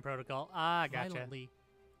Foundation protocol. Gotcha. Violently.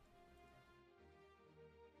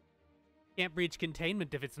 Can't breach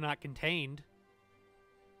containment if it's not contained.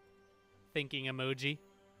 Thinking emoji.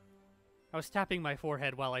 I was tapping my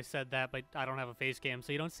forehead while I said that, but I don't have a face cam,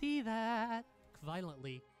 so you don't see that.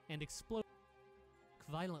 violently and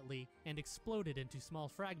exploded into small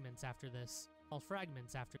fragments after this.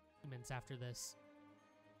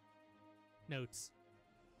 Notes.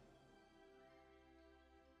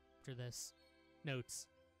 After this. Notes.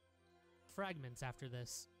 Fragments after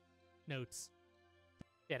this. Notes.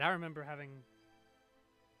 Yeah, I remember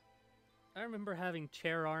having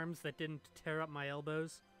chair arms that didn't tear up my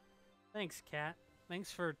elbows. Thanks, cat.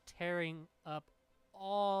 Thanks for tearing up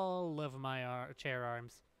all of my chair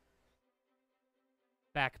arms.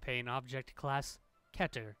 Back pain object class.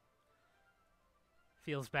 Keter.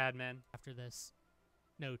 Feels bad, man. After this.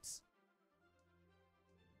 Notes.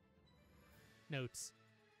 Notes.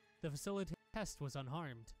 The facilitator test was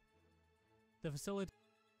unharmed. The facilitator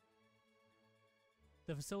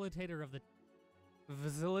of the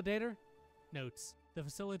Facilitator? notes. The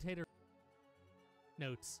facilitator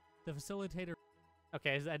notes. The facilitator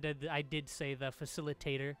Okay, I did say the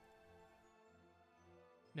facilitator.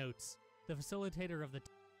 notes. The facilitator of the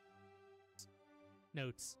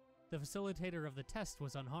notes. The facilitator of the test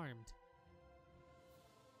was unharmed.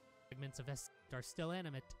 Fragments of S are still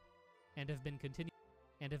animate and have been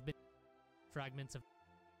fragments of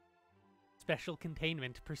Special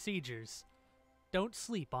containment procedures. Don't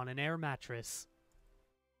sleep on an air mattress.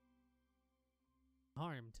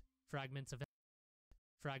 harmed. Fragments of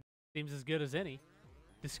Seems as good as any.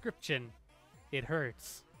 Description. It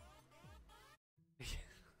hurts.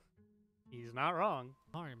 He's not wrong.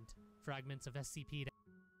 harmed. Fragments of SCP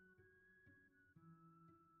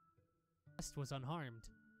test was unharmed.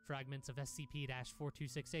 Fragments of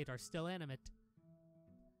SCP-4268 are still animate.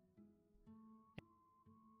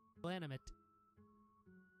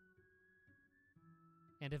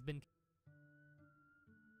 And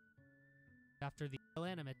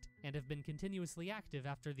have been continuously active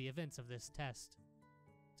after the events of this test.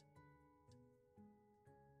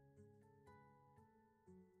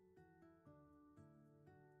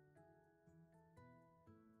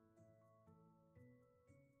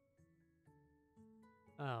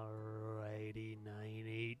 Alrighty,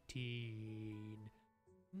 918.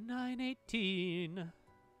 918.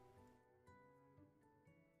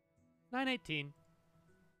 918.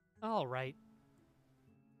 Alright.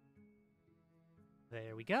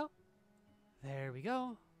 There we go. There we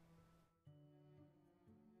go.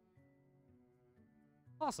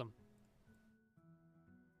 Awesome.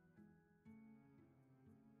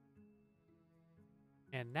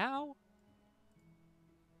 And now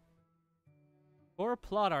for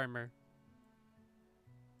plot armor.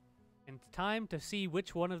 And it's time to see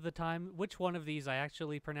which one of these I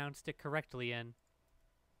actually pronounced it correctly in.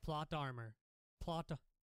 Plot armor. Plot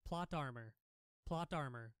armor. Plot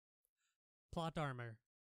armor. Plot armor.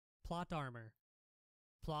 Plot armor.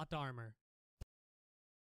 Plot armor.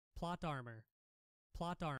 Plot armor.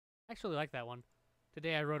 Plot armor. I actually like that one.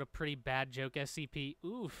 Today I wrote a pretty bad joke SCP.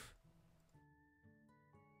 Oof.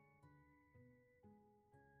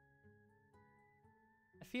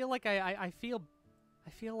 I feel like I feel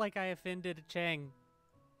like I offended Chang.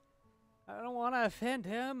 I don't want to offend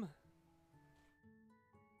him.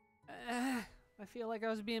 I feel like I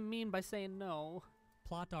was being mean by saying no.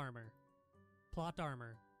 Plot armor. Plot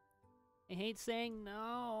armor. I hate saying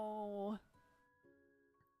no.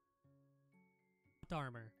 Plot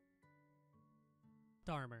armor.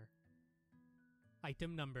 Plot armor.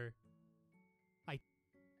 Item number. But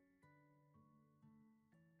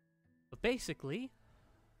basically,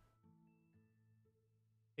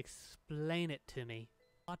 explain it to me.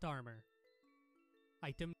 Plot armor.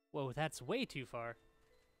 Item. Whoa, that's way too far.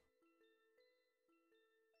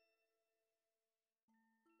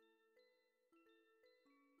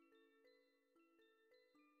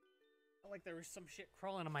 Felt like there was some shit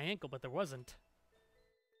crawling on my ankle, but there wasn't.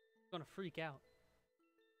 I'm gonna freak out.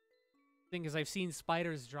 Thing is, I've seen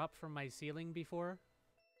spiders drop from my ceiling before.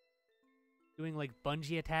 Doing like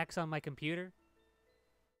bungee attacks on my computer.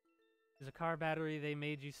 There's a car battery, they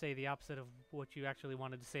made you say the opposite of what you actually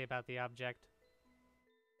wanted to say about the object.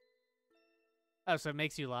 Oh, so it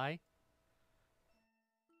makes you lie?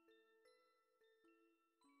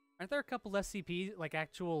 Aren't there a couple SCPs, like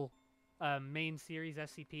actual main series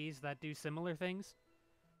SCPs that do similar things?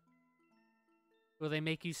 Will they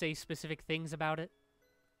make you say specific things about it?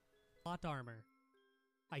 Plot armor.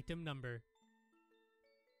 Item number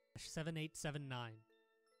 7879.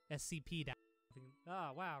 SCP.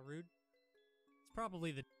 Ah, wow, rude. It's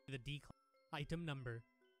probably the D class. Item number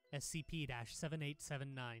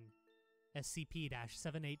SCP-7879.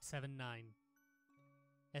 SCP-7879.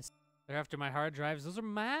 They're after my hard drives. Those are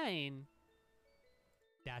mine.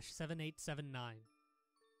 -7879.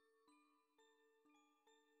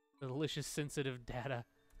 Delicious sensitive data.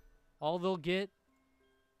 All they'll get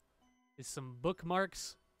is some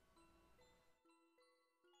bookmarks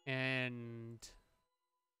and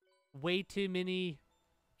way too many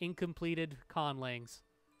incompleted conlangs.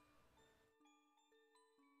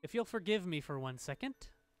 If you'll forgive me for 1 second,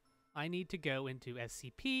 I need to go into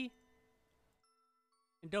SCP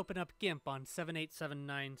and open up GIMP on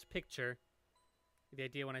 7879's picture. The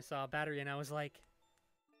idea when I saw a battery and I was like,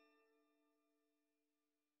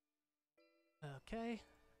 okay,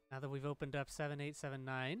 now that we've opened up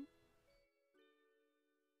 7879,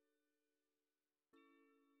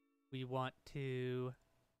 we want to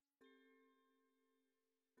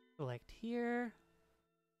select here.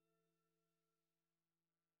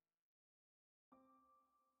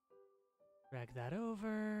 Drag that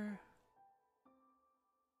over.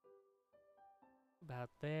 About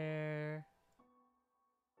there.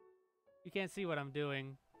 You can't see what I'm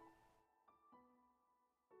doing.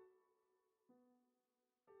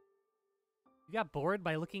 You got bored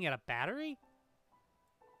by looking at a battery?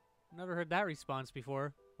 Never heard that response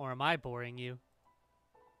before. Or am I boring you?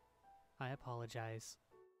 I apologize.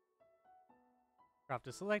 Drop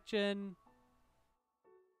to selection.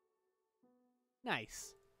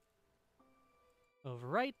 Nice.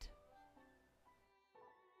 Overwrite.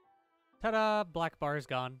 Ta-da! Black bar is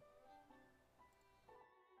gone.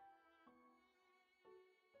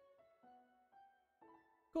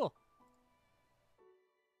 Cool.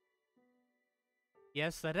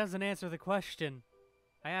 Yes, that doesn't answer the question.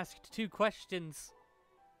 I asked 2 questions.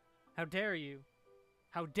 How dare you?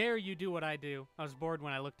 How dare you do what I do? I was bored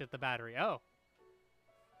when I looked at the battery. Oh.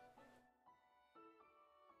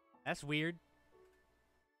 That's weird.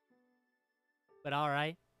 But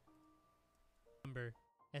alright. Number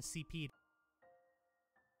SCP.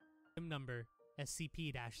 Number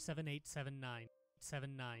SCP-7879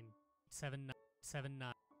 79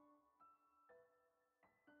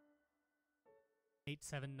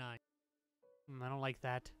 879 I don't like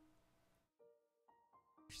that.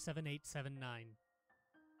 7879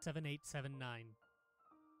 7879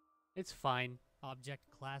 It's fine. Object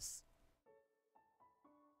class.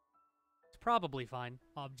 It's probably fine.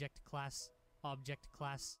 Object class. Object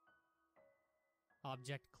class.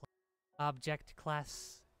 Object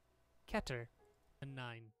class. Keter.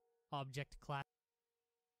 9. Object class.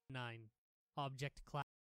 9. Object class.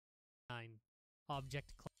 9.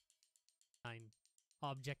 Object class. 9.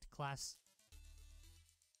 Object class.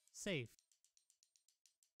 Safe.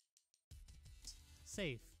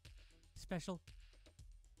 Safe. Special.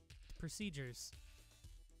 Procedures.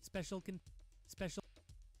 Special.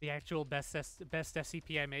 The actual best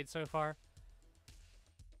SCP I made so far.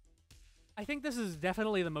 I think this is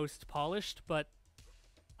definitely the most polished, but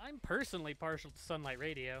I'm personally partial to Sunlight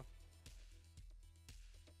Radio.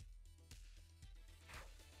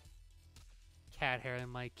 Cat hair in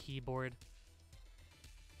my keyboard.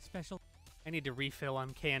 Special. I need to refill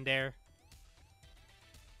on canned air.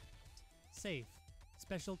 Safe.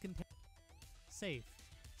 Special Safe.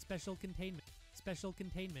 Special containment. Special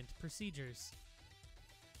containment procedures.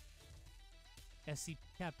 SCP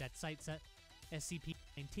kept at site set.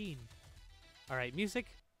 SCP-19. Alright, music.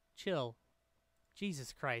 Chill.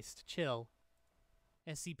 Jesus Christ, chill.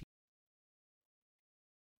 SCP.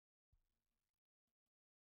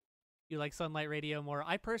 You like Sunlight Radio more?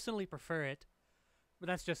 I personally prefer it, but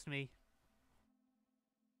that's just me.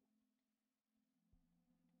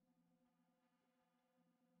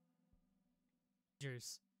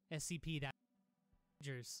 SCP.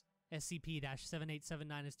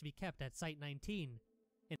 SCP-7879 is to be kept at Site 19.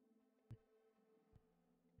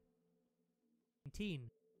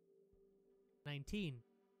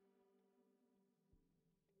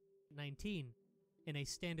 19 in a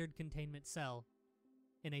standard containment cell.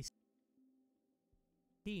 In a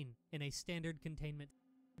standard containment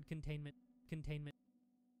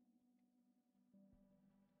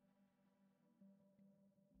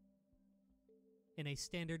in a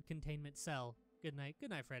standard containment cell. Good night,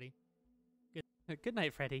 Freddy. Good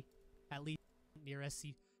night, Freddy. At least near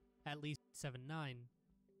SC. At least 79.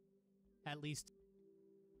 At least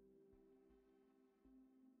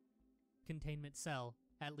containment cell.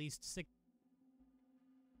 At least 6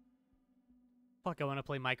 Fuck, I want to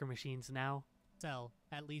play Micro Machines now. cell.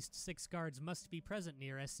 At least 6 guards must be present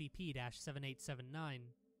near SCP-7879.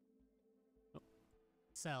 Oh.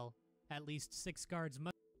 Cell. At least 6 guards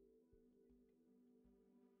must.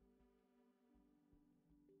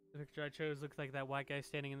 The picture I chose looks like that white guy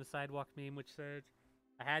standing in the sidewalk meme, which said,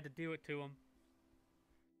 I had to do it to him.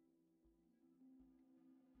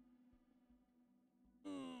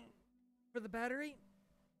 For the battery?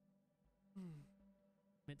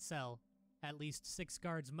 Cell. At least 6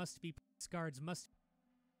 guards must be.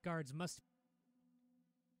 Guards must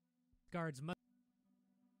Guards must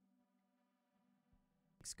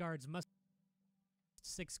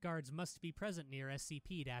Six guards must be present near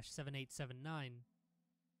SCP-7879.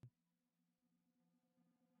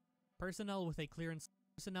 Personnel with a clearance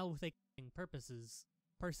purposes.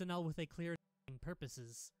 Personnel with a clearance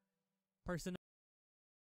purposes. Personnel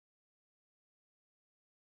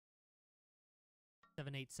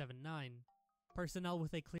 7879. Personnel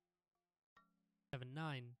with a clear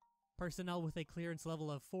 79. Personnel with a clearance level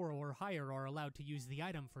of 4 or higher are allowed to use the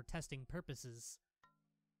item for testing purposes.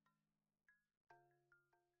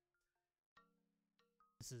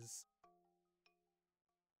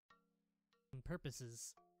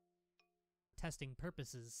 Purposes. Testing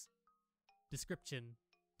purposes. Description.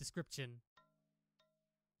 Description.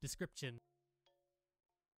 Description.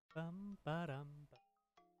 Bum ba-dum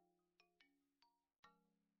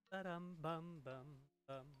ba-dum bum bum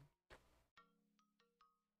bum.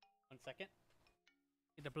 1 second.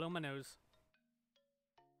 Need to blow my nose.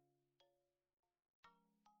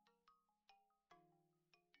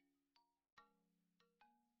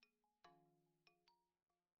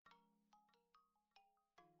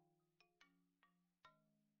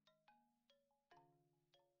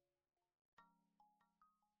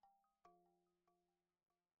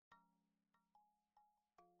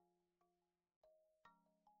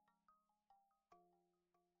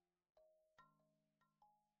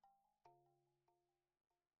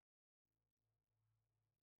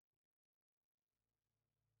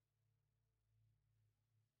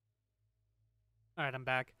 Alright, I'm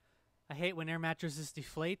back. I hate when air mattresses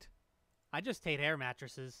deflate. I just hate air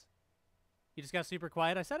mattresses. You just got super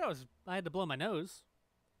quiet. I said I had to blow my nose.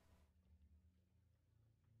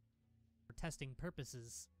 For testing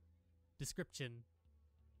purposes. Description.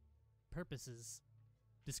 Purposes.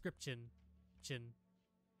 Description.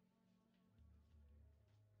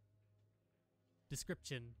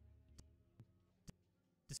 Description.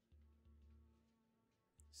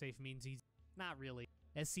 Safe means easy. Not really.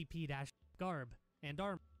 SCP-garb and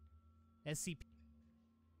arm. SCP.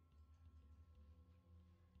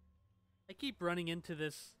 I keep running into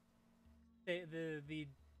this the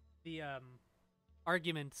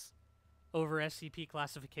arguments over SCP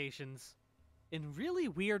classifications in really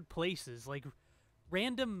weird places, like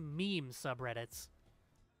random meme subreddits.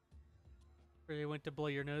 Really went to blow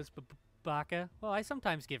your nose, Baka? Well, I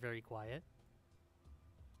sometimes get very quiet.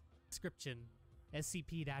 Description.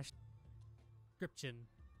 SCP- Description.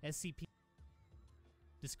 SCP.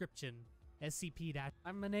 Description. SCP-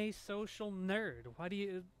 I'm an asocial nerd. What do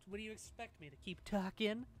you expect me to keep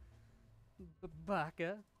talking?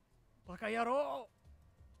 Baka. Baka yaro!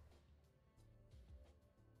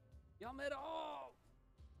 Yamero!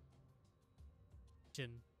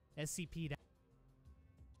 SCP-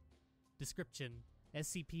 Description.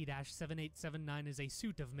 SCP-7879 is a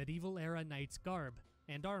suit of medieval-era knight's garb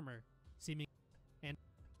and armor, seeming and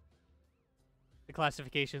the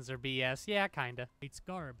classifications are BS. Yeah, kinda. knight's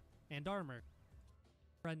garb and armor.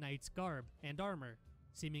 A knight's garb and armor,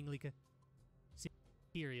 seemingly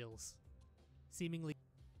materials. Seemingly.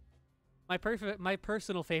 My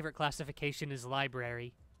personal favorite classification is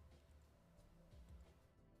library.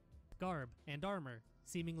 Garb and armor,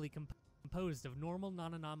 seemingly composed of normal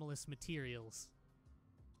non-anomalous materials.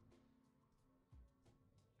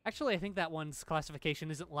 Actually, I think that one's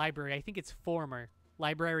classification isn't library. I think it's former.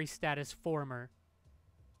 Library status former.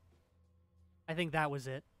 I think that was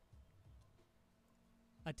it.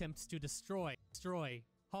 Attempts to destroy,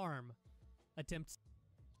 harm. Attempts.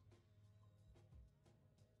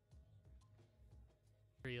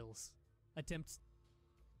 Materials. Attempts.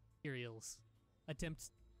 Materials. Attempts.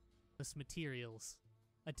 Materials.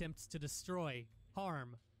 Attempts to destroy,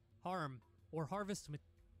 harm, or harvest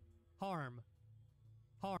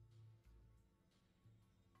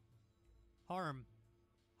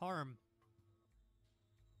harm.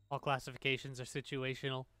 All classifications are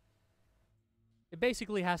situational. It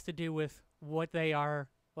basically has to do with what they are,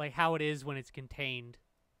 like how it is when it's contained.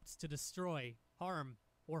 It's to destroy, harm,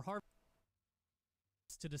 or harm.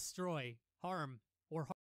 It's to destroy, harm, or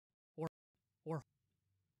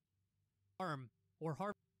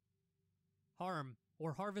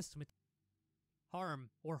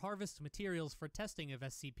harvest materials for testing of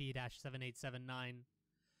SCP-7879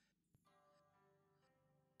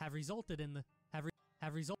 have resulted in the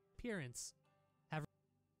appearance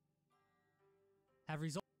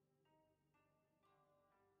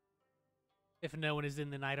If no one is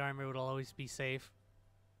in the night armor, it will always be safe.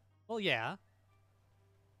 Well, yeah.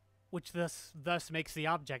 Which thus makes the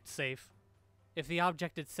object safe. If the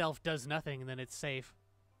object itself does nothing, then it's safe.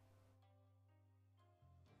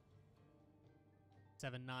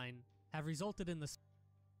 79 have resulted in the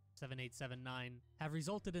 7879 have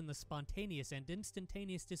resulted in the spontaneous and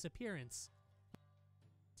instantaneous disappearance.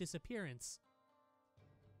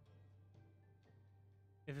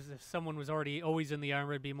 If someone was already always in the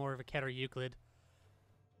armor, it'd be more of a Ket or Euclid.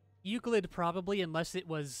 Euclid probably, unless it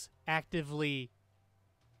was actively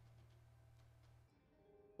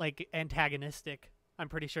like antagonistic, I'm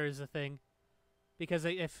pretty sure is the thing. Because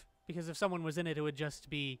if someone was in it, it would just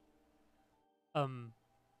be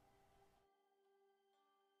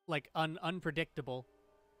like unpredictable.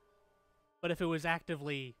 But if it was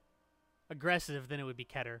actively aggressive, then it would be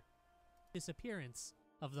Keter. Disappearance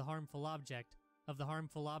of the harmful object, of the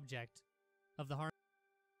harmful object, of the harm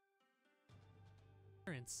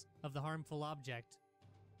of the harmful object.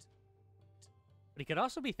 But he could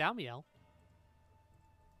also be Thaumiel.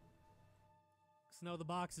 No, the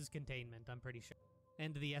box is containment, I'm pretty sure.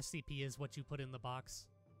 And the SCP is what you put in the box.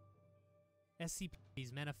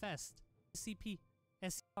 SCPs manifest. SCP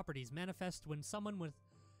properties manifest when someone with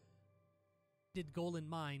goal in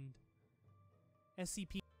mind.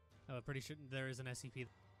 SCP. Oh, I'm pretty sure there is an SCP.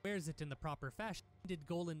 Wears it in the proper fashion.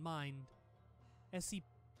 Goal in mind. SCP.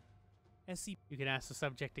 You can ask the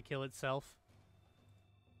subject to kill itself.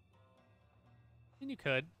 And you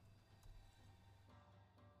could.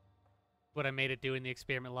 What I made it do in the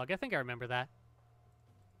experiment log. I think I remember that.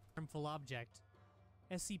 Harmful object.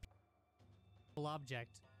 SCP.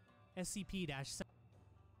 Object. SCP-7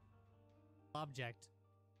 object.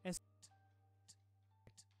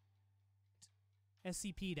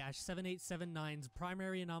 SCP-7879's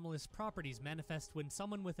primary anomalous properties manifest when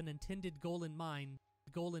someone with an intended goal in mind.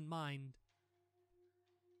 Oh,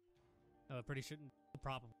 I'm pretty sure. No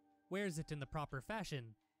problem. Wears it in the proper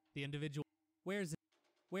fashion. The individual wears it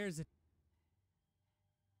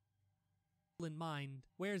in mind.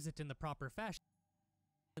 Wears it in the proper fashion.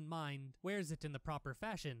 In mind. Wears it in the proper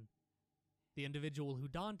fashion. The individual who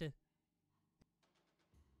donned it.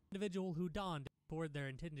 Toward their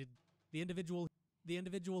intended. The individual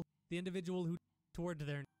who toward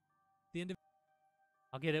their.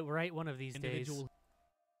 I'll get it right one of these days.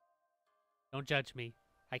 Don't judge me.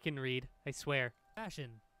 I can read. I swear.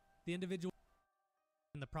 Fashion. The individual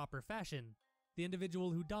in the proper fashion. The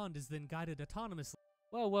individual who donned is then guided autonomously.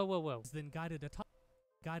 Whoa. Is then guided then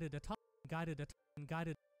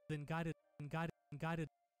guided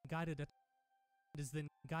is then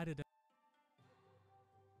guided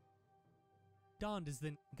donned is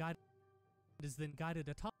then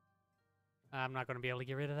guided I'm not going to be able to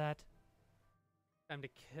get rid of that. Time to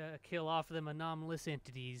kill off them anomalous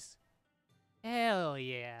entities. Hell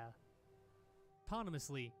yeah.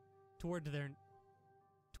 Autonomously toward their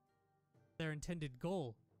intended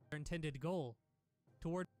goal.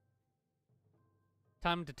 Toward.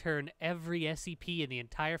 Time to turn every SCP in the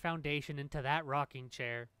entire Foundation into that rocking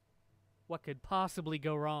chair. What could possibly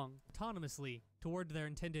go wrong? Autonomously toward their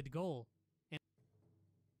intended goal. And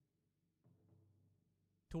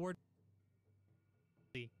toward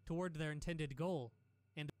their intended goal.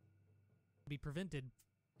 And be prevented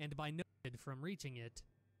and by no from reaching it.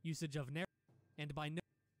 Usage of and by no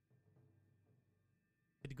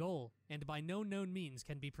goal and by no known means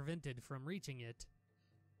can be prevented from reaching it.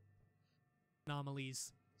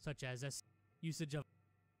 Anomalies such as usage of.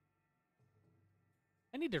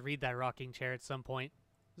 I need to read that rocking chair at some point.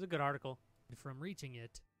 It was a good article. From reaching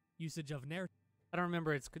it. Usage of narrative. I don't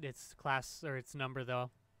remember its class or its number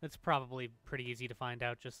though. It's probably pretty easy to find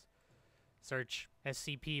out. Just search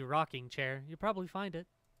SCP rocking chair. You'll probably find it.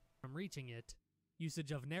 From reaching it.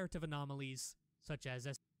 Usage of narrative anomalies such as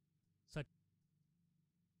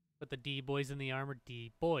But the D-boys in the armor,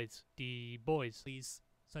 D-boys. Please,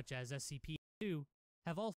 such as SCP-2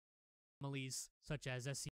 have all anomalies such as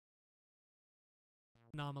SCP-152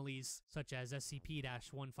 anomalies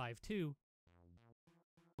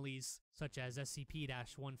such as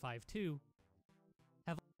SCP-152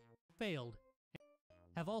 have failed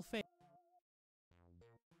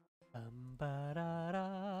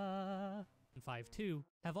 152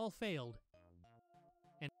 have all failed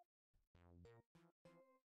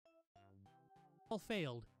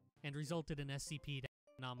and resulted in SCP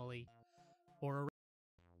anomaly or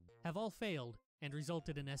have all failed and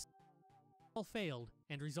resulted in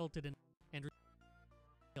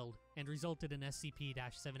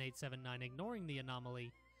SCP-7879 ignoring the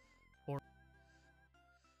anomaly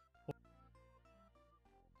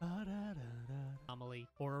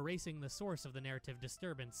or erasing the source of the narrative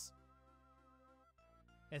disturbance.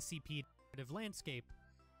 SCP narrative landscape.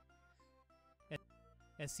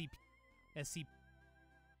 SCP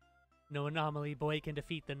No anomaly boy can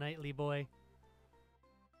defeat the nightly boy.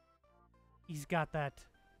 He's got that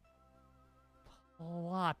A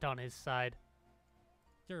lot on his side.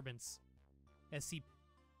 Disturbance. SCP.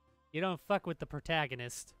 You don't fuck with the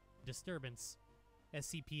protagonist. Disturbance.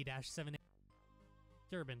 SCP-7.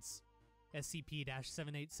 Disturbance.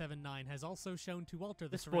 SCP-7879 has also shown to alter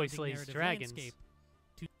the This boy surrounding slays narrative dragons. landscape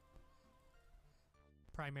to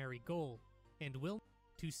primary goal and will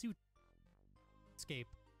to suit escape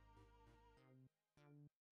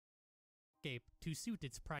to suit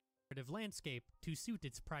its narrative landscape to suit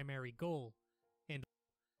its primary goal and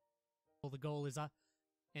the goal is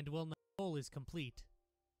and will not goal is complete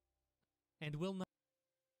and will not.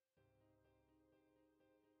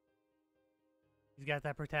 He's got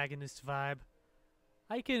that protagonist vibe.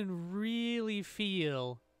 I can really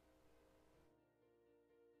feel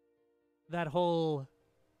that whole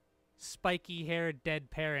spiky-haired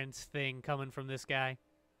dead parents thing coming from this guy.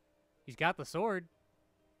 He's got the sword.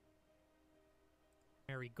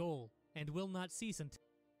 Primary goal and will not cease until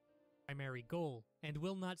primary goal and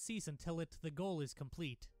will not cease until the goal is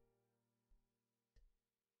complete.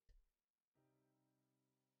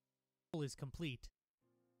 Goal is complete.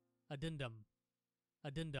 Addendum.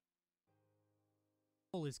 Addendum.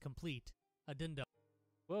 Goal is complete. Addendum.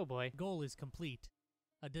 Whoa, boy. Goal is complete.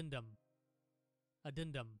 Addendum.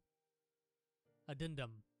 Addendum.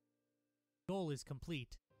 Addendum. Goal is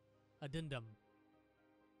complete. Addendum.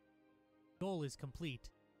 Goal is complete.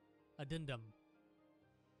 Addendum.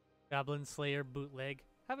 Goblin Slayer bootleg.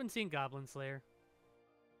 Haven't seen Goblin Slayer.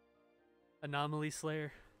 Anomaly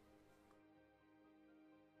Slayer.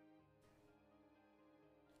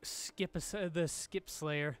 The Skip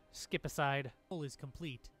Slayer. Skip aside. Goal is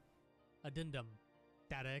complete. Addendum.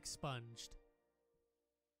 Data expunged.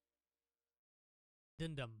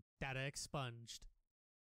 Addendum. Data expunged.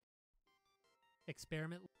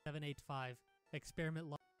 Experiment 785.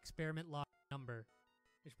 Experiment log number.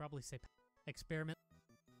 I should probably say experiment.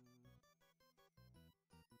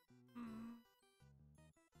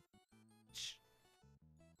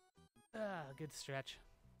 Good stretch.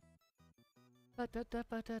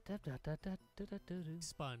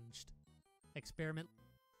 Expunged. Experiment.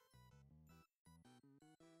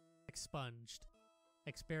 Expunged.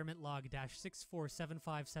 Experiment log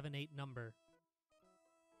 -647578 number.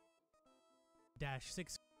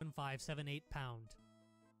 -67578 pound.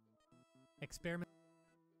 Experiment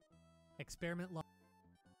log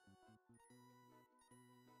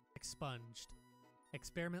expunged.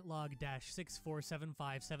 Experiment log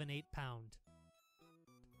 -647578 pound.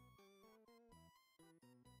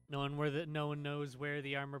 No one knows where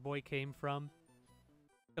the armor boy came from.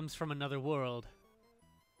 Comes from another world.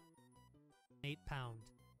 8 pound.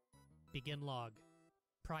 Begin log.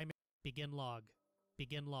 Primary. Begin log.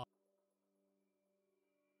 Begin log.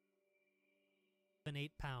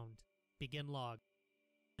 8 pound. Begin log.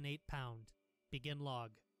 8 pound. Begin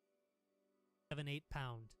log. 8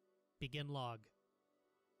 pound. Begin log.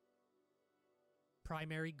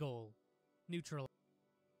 Primary goal. Neutral.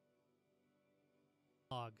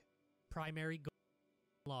 Log. Primary goal.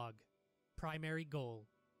 Log. Primary goal.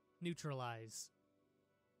 Neutralize.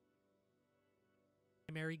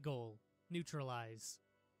 Primary goal. Neutralize.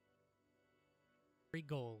 Primary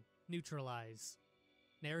goal. Neutralize.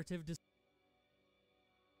 Narrative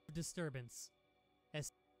disturbance.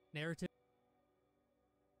 Narrative.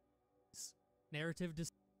 Narrative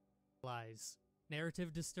disturbance.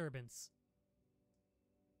 Narrative disturbance.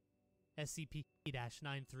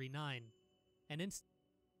 SCP-939. An instance.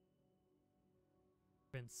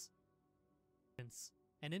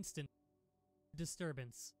 An instant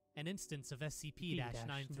disturbance. An instance of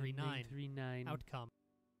SCP-939. Outcome.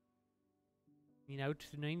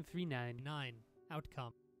 939. 9.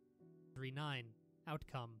 Outcome. 39.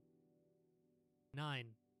 Outcome.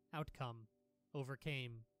 9. Outcome.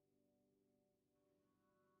 Overcame.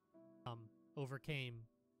 Overcame.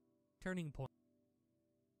 Turning point.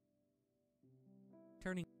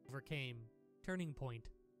 Overcame. Turning point.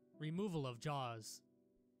 Removal of jaws.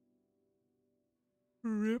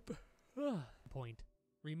 RIP. Point.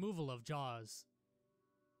 Removal of jaws.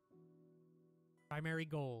 Primary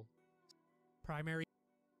goal. Primary.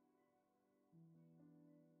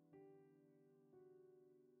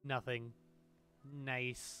 Nothing.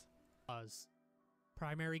 Nice. Jaws.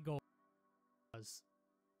 Primary goal. Jaws.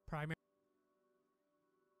 Primary.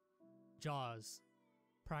 Jaws.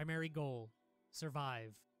 Primary goal.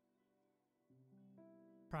 Survive.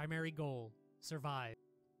 Primary goal. Survive.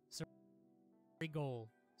 Primary goal.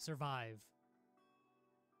 Survive.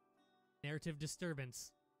 Narrative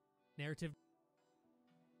disturbance. Narrative.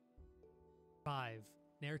 Survive.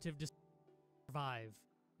 Narrative survive.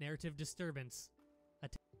 Narrative disturbance.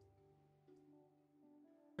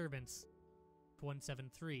 Disturbance.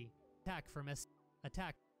 173. Attack from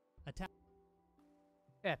Attack. Attack.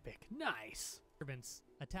 Epic. Nice. Disturbance.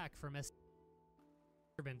 Attack from S.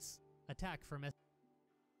 Disturbance. Attack from S.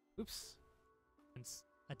 Oops.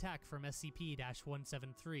 Attack from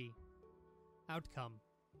SCP-173. Outcome.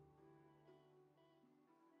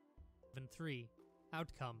 7-3.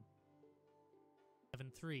 Outcome.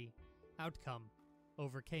 7-3. Outcome.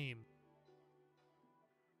 Overcame.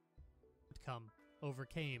 Outcome.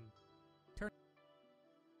 Overcame.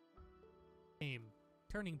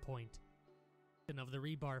 Turning point. Of the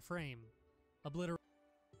rebar frame. Obliterated.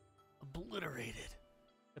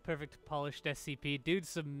 The perfect polished SCP. Dude,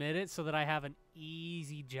 submit it so that I have an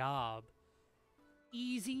easy job.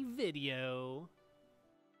 Easy video.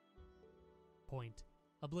 Point.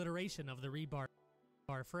 Obliteration of the rebar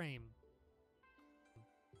frame.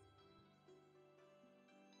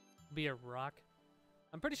 Be a rock.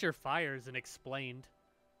 I'm pretty sure fire isn't explained.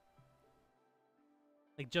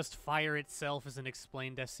 Like, just fire itself is an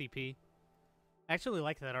explained SCP. I actually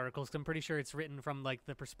like that article, because I'm pretty sure it's written from, like,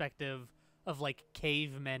 the perspective of, like,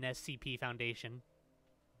 Cavemen SCP Foundation.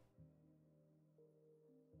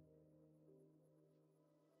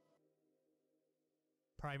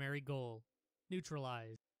 Primary goal.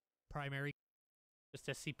 Neutralize. Primary. Just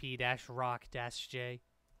SCP-Rock-J.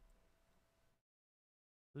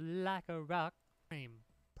 Like a rock. Frame.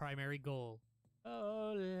 Primary goal.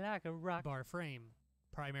 Oh, like a rock. Bar frame.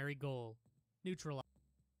 Primary goal. Neutralize.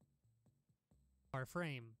 Bar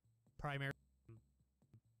frame. Primary.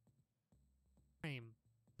 Frame.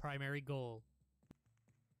 Primary goal.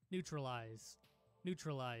 Neutralize.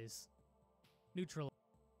 Neutralize. Neutral.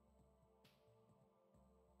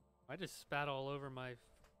 I just spat all over my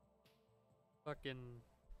fucking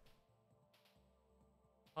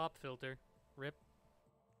pop filter. Rip.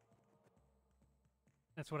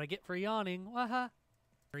 That's what I get for yawning. Waha.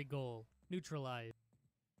 Primary goal. Neutralize.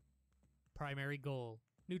 Primary goal.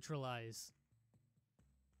 Neutralize.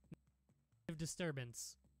 Narrative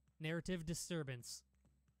disturbance. Narrative disturbance.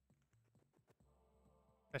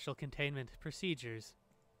 Special containment procedures.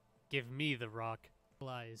 Give me the rock.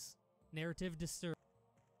 Lies. Narrative disturbance.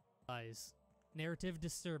 Lies. Narrative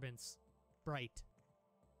disturbance. Bright.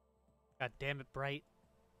 God damn it, Bright.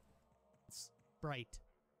 Bright.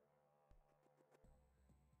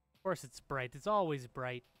 Of course it's bright. It's always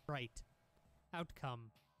bright. Bright.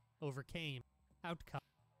 Outcome. Overcame. Outcome.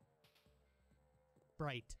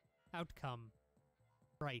 Bright. Outcome.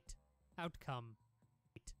 Bright. Outcome.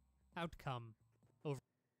 Bright. Outcome. Over.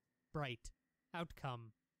 Bright.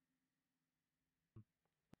 Outcome.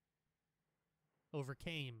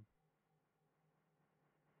 Overcame.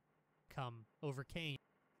 Come. Overcame.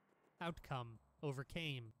 Outcome.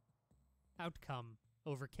 Overcame. Outcome.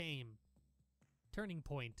 Overcame. Turning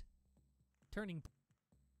point. Turning.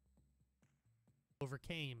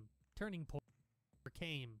 Overcame. Turning point.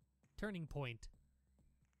 Overcame. Turning point.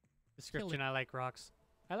 Description, Killing. I like rocks.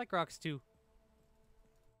 I like rocks too.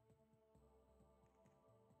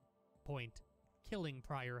 Point. Killing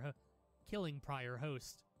prior host. Killing.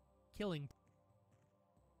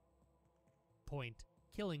 Point.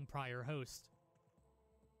 Killing prior host.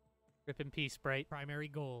 Rip in peace, Bright. Primary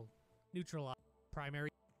goal. Neutralize. Primary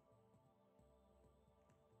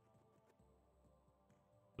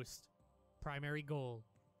host. Primary goal.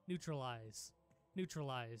 Neutralize.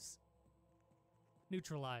 Neutralize.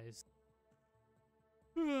 Neutralize.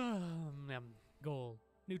 Goal.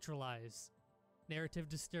 Neutralize. Narrative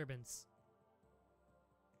disturbance.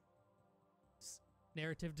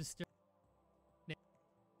 Narrative disturbance.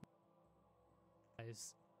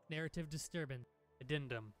 Narrative disturbance.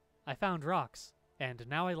 Addendum. I found rocks, and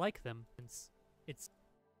now I like them. It's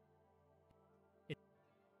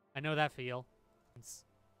I know that feel.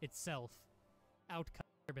 itself. Outcome.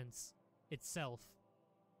 Disturbance. Itself.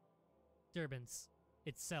 Disturbance.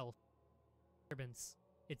 Itself. Disturbance.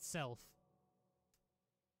 Itself.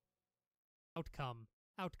 Outcome.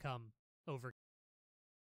 Outcome. Over.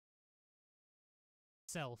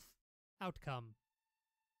 Self. Outcome.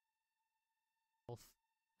 Self.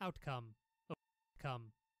 Outcome.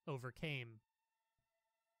 Outcome. Overcame.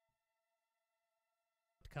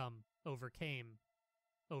 Outcome. Overcame.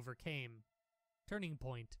 Overcame. Turning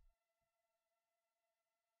point.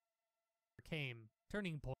 Overcame.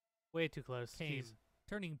 Turning point. Way too close. Came. Jeez.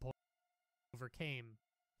 Turning point. Overcame.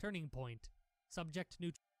 Turning point. Subject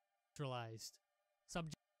neutralized.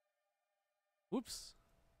 Subject. Whoops.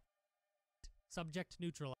 Subject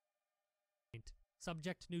neutralized.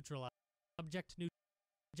 Subject neutralized. Subject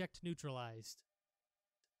neutralized.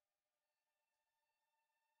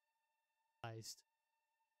 Neutralized.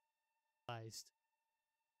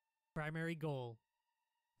 Primary goal.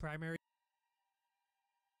 Primary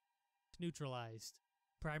Neutralized.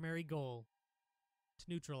 Primary goal.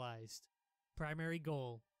 Neutralized. Primary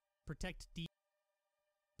goal. Protect D.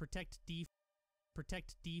 Protect D.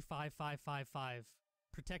 Protect D5555.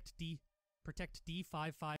 Protect D. Protect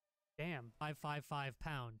D55. Damn. 555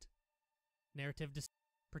 pound. Narrative dis.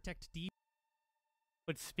 Protect D.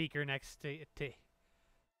 Put speaker next to it.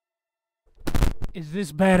 Is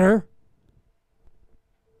this better?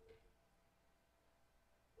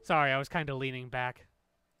 Sorry, I was kind of leaning back.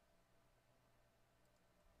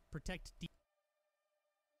 Protect D.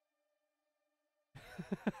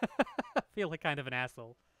 I feel like kind of an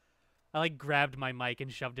asshole. I like grabbed my mic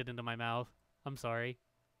and shoved it into my mouth. I'm sorry.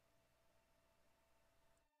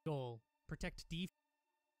 Goal. Protect D.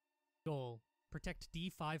 Goal. Protect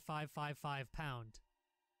D5555 pound.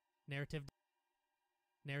 Narrative.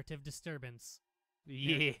 Narrative disturbance.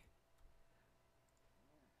 Yeah.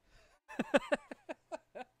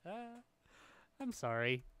 I'm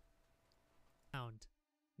sorry. Pound.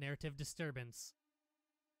 Narrative disturbance.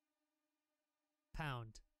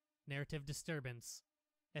 Pound. Narrative disturbance.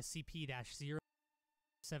 SCP-076.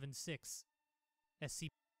 SCP.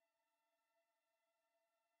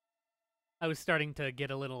 I was starting to get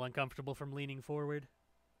a little uncomfortable from leaning forward.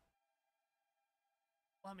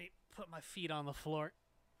 Let me put my feet on the floor.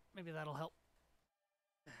 Maybe that'll help.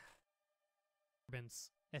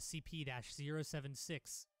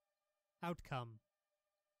 SCP-076. Outcome.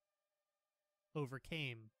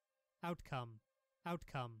 Overcame. Outcome.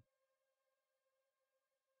 Outcome.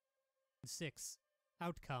 6.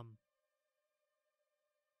 Outcome.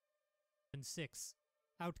 6.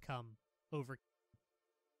 Outcome. Over.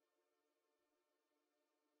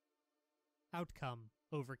 Outcome.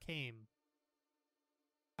 Overcame.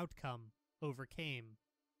 Outcome. Overcame.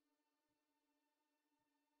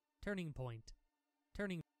 Turning point.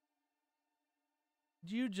 Turning.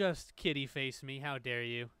 Did you just kitty face me? How dare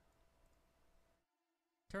you?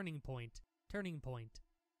 Turning point. Turning point.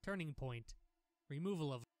 Turning point.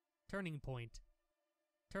 Removal of. Turning point.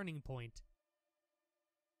 Turning point.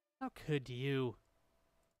 How could you?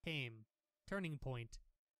 Came. Turning point.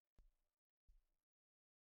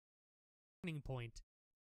 Turning point.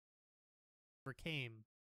 Overcame.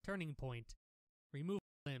 Turning point. Remove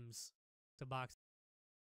limbs. To box.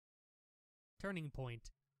 Turning point.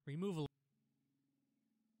 Removal.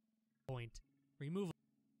 Point. Removal.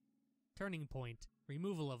 Turning point.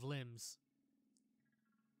 Removal of limbs.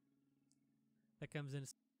 That comes in.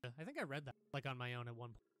 I think I read that like on my own at one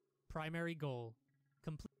point. Primary goal.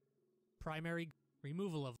 Complete. Primary.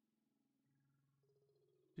 Removal of.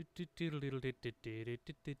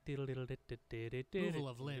 Removal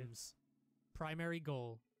of limbs. Primary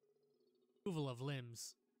goal. Removal of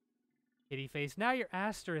limbs. Kitty face. Now you're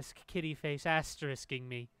asterisk kitty face asterisking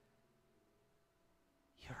me.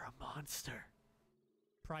 You're a monster.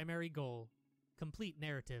 Primary goal. Complete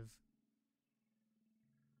narrative.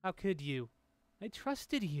 How could you? I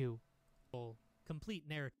trusted you. Goal. Complete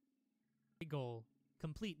narrative. Goal.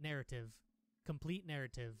 Complete narrative. Complete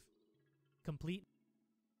narrative. Complete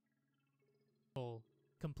goal.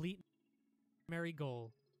 Complete primary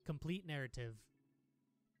goal. Complete narrative.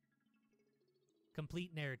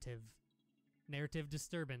 Complete narrative. Narrative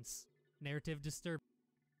disturbance. Narrative disturb.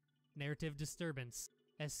 Narrative disturbance.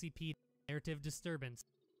 SCP. Narrative disturbance.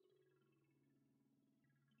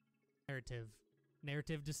 Narrative.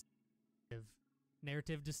 Narrative disturbance.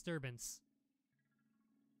 Narrative disturbance.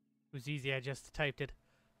 It was easy, I just typed it.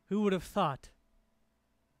 Who would have thought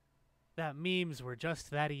that memes were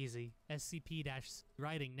just that easy?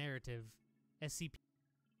 SCP-writing narrative. SCP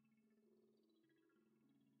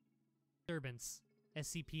disturbance.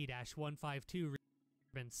 SCP-152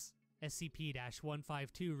 disturbance.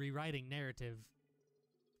 SCP-152 rewriting narrative.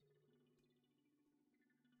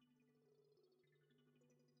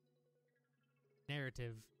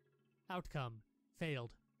 Narrative. Outcome.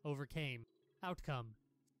 Failed. Overcame. Outcome.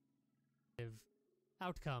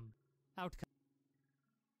 Outcome. Outcome.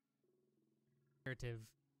 Narrative.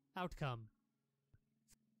 Outcome.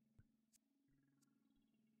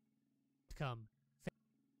 Outcome.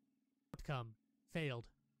 Outcome. Failed.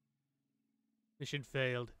 Mission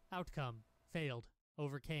failed. Outcome. Failed.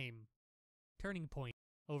 Overcame. Turning point.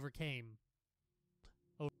 Overcame.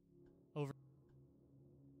 Over.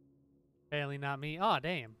 Apparently not me. Aw,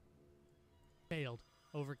 damn. Failed.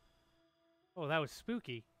 Over. Oh, that was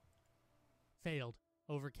spooky. Failed.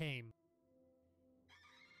 Overcame.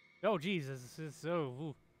 Oh, Jesus. This is so...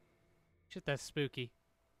 Ooh. Shit, that's spooky.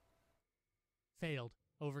 Failed.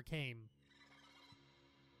 Overcame.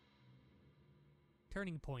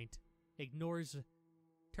 Turning point. Ignores.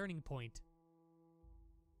 Turning point.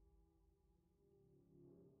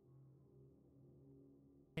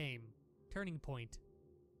 Came. Turning point.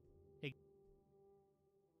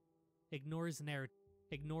 Ignores narrative.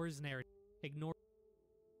 Ignores narrative. Ignore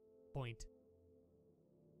point.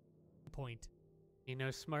 Point. You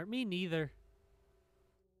know, smart. Me neither.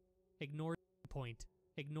 Ignore point.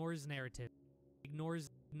 Ignores narrative. Ignores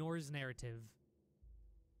narrative.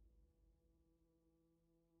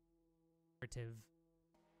 Narrative.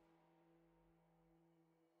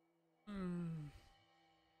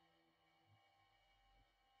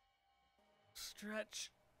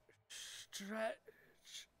 Stretch.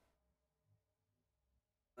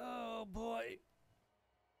 Oh boy.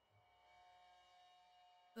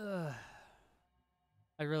 Ugh.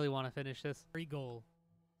 I really want to finish this. Primary goal.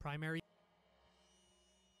 Primary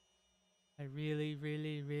I really,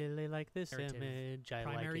 really, really like this narrative. image. I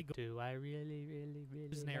Primary like it too. I really, really,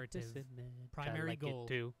 really narrative. like this image. Primary I like goal. it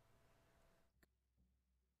too.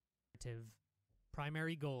 narrative.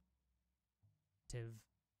 Primary goal. Narrative.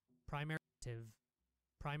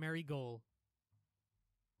 Primary goal.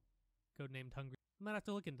 Codenamed Hungry. I might have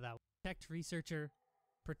to look into that. Protect researcher.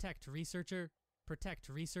 Protect researcher. Protect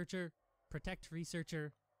researcher. Protect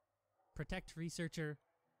researcher. Protect researcher.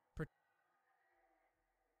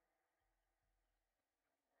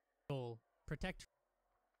 Goal. Protect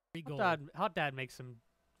goal. Hot Dad makes some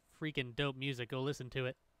freaking dope music. Go listen to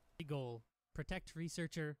it. Goal. Protect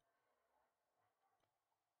researcher.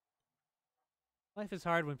 Life is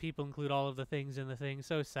hard when people include all of the things in the thing.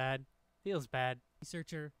 So sad. Feels bad.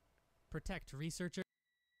 Researcher. Protect researcher.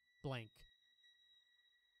 Blank.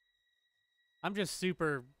 I'm just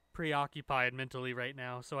super preoccupied mentally right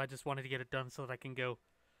now, so I just wanted to get it done so that I can go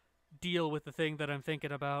deal with the thing that I'm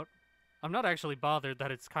thinking about. I'm not actually bothered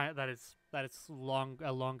that it's a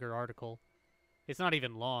longer article. It's not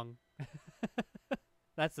even long.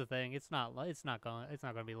 That's the thing. It's not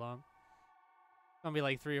gonna be long. It's gonna be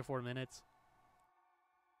like 3 or 4 minutes.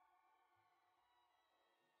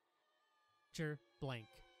 Blank.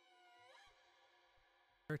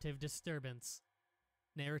 Narrative disturbance.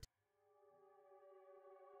 Narrative.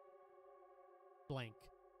 Blank.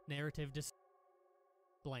 Narrative dis.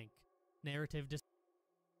 Blank. Narrative dis.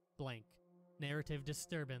 Blank. Narrative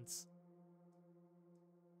disturbance.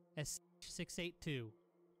 S682.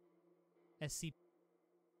 SCP.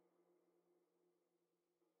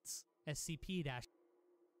 SCP dash.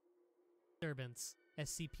 Disturbance.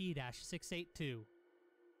 SCP dash 682.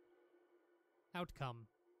 Outcome.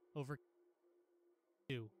 Over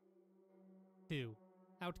 2.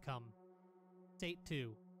 Outcome. State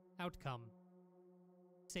 2. Outcome.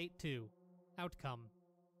 State 2. Outcome.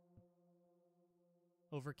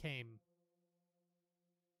 Overcame.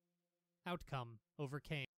 Outcome.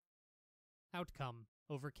 Overcame. Outcome.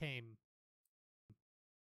 Overcame.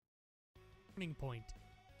 Turning point.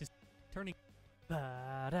 Turning.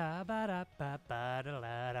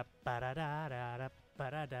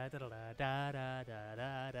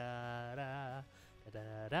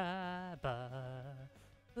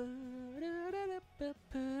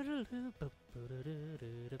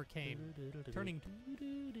 Overcame. Turning.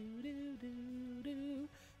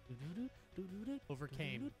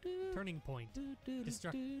 Overcame. Turning point.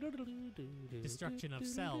 Destruction of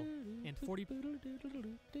cell. And 40.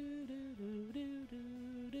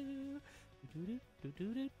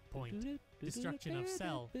 Point. Destruction of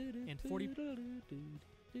cell. And 40.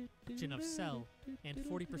 Destruction of cell. And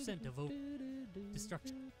 40% of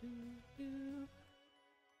destruction.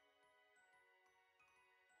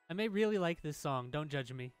 I may really like this song. Don't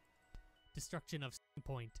judge me. Destruction of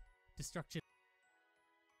point. Destruction.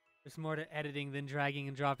 There's more to editing than dragging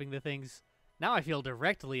and dropping the things. Now I feel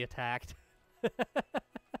directly attacked.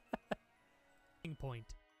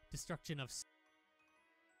 Point. Destruction of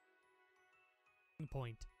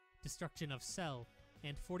point. Destruction of cell.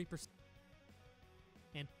 And 40%.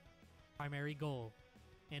 And primary goal.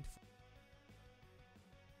 And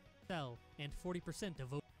cell. And 40%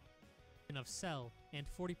 of cell. And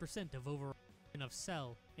 40% of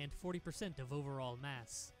cell. And 40% of overall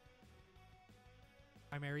mass.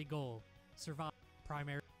 Primary goal. Survive.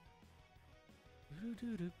 Primary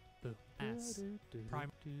mass.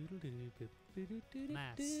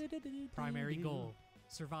 Mass. Primary goal.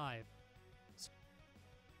 Survive.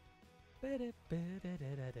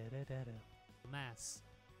 Mass.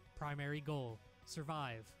 Primary goal.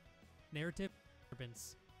 Survive. Narrative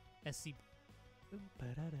disturbance. SCP.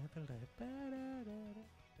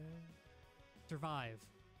 Survive.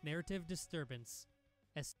 Narrative disturbance.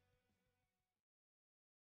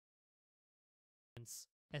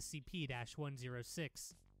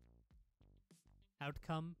 SCP-106.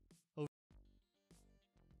 Outcome.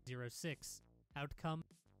 06. Outcome.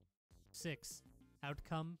 6.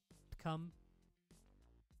 Outcome.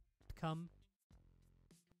 Outcome.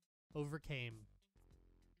 Overcame.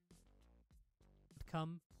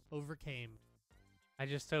 Outcome. Overcame. I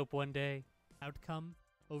just hope one day. Outcome.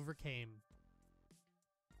 Overcame.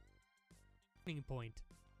 Turning point.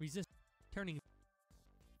 Resist. Turning.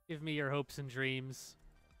 Give me your hopes and dreams.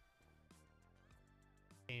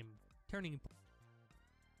 Game. Turning point.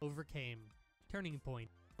 Overcame. Turning point.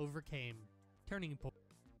 Overcame. Turning point.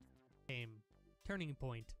 Game. Turning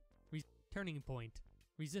point. Turning point.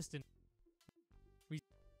 Resistant.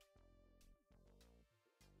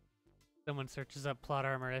 Someone searches up plot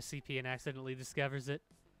armor SCP and accidentally discovers it.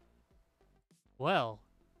 Well.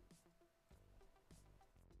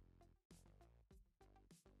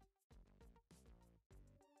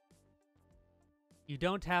 You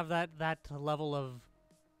don't have that level of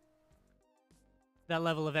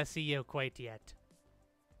SEO quite yet.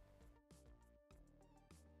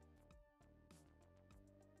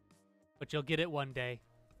 But you'll get it one day.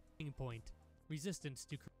 Turning point. Resistance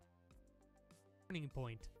to turning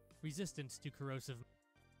point. Resistance to corrosive.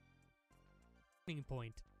 Turning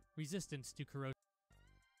point. Resistance to corrosive.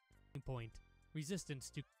 Point.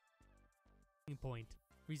 Resistance to point.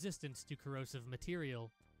 Resistance to corrosive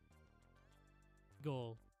material.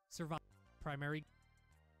 Goal. Survive. Primary.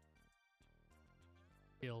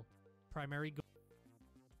 Primary goal.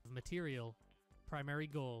 Material. Primary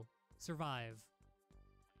goal. Survive.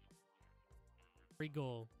 Primary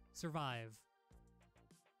goal. Survive.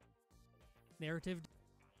 Narrative.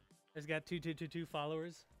 It's got 2222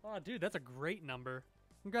 followers. Oh, dude, that's a great number.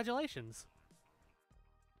 Congratulations.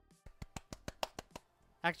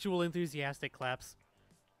 Actual enthusiastic claps.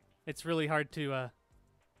 It's really hard to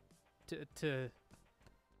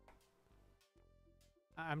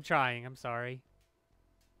I'm trying, I'm sorry.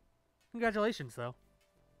 Congratulations, though.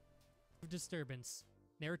 Disturbance.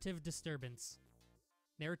 Narrative disturbance.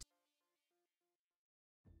 Narrative.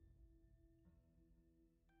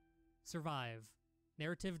 Survive.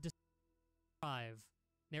 Narrative survive.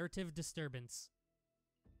 Narrative disturbance.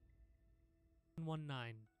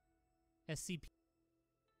 119. SCP.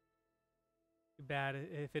 Too bad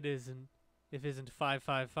if it isn't. If isn't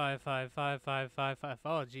 555555555.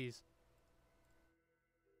 Oh, jeez.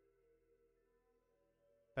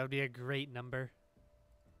 That would be a great number.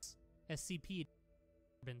 SCP.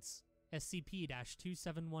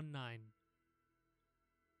 SCP-2719.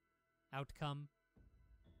 Outcome.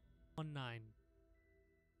 19.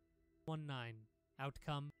 19.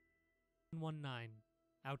 Outcome. 19.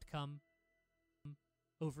 Outcome.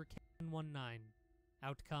 Overcame. 19.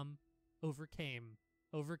 Outcome. Overcame.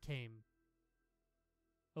 Overcame.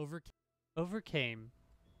 Overcame.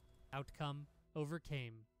 Outcome.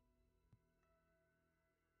 Overcame.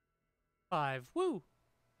 5. Woo!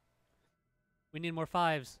 We need more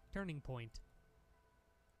 5s. Turning point.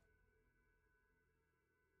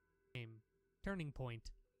 Game. Turning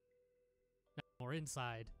point. More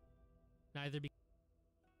inside. Neither be.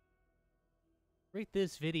 Rate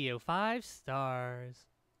this video 5 stars.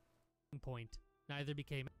 Point. Neither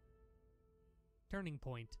became. Turning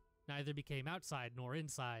point. Neither became outside nor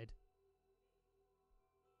inside.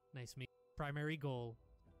 Nice meme. Primary goal.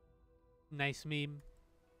 Nice meme.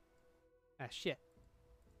 Ah, shit.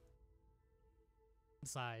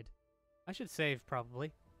 Inside. I should save,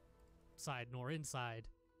 probably. Side nor inside.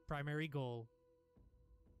 Primary goal.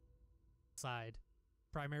 Side.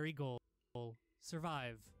 Primary goal.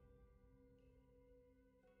 Survive.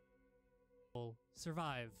 Goal.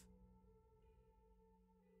 Survive.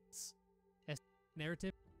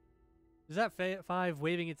 Narrative. Is that 5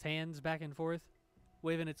 waving its hands back and forth?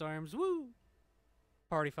 Waving its arms. Woo!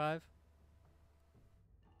 Party 5.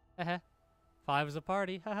 Haha. 5 is a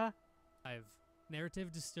party. Haha. 5.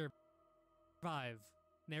 Narrative disturb. 5.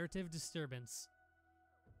 Narrative disturbance.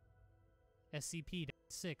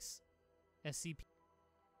 SCP-6. SCP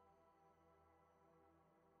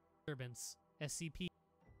disturbance. SCP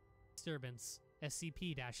disturbance.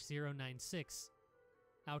 SCP-096.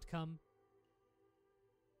 Outcome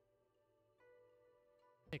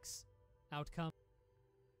 6. Outcome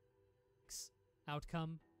 6.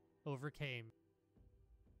 Outcome overcame.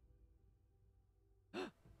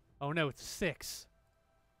 Oh no, it's a 6.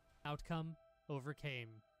 Outcome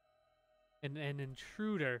overcame. An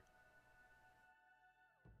intruder.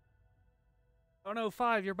 Oh no,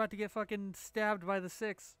 5, you're about to get fucking stabbed by the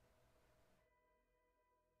 6.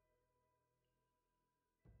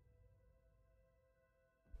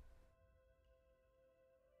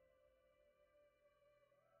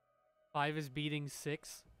 Five is beating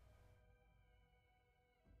 6.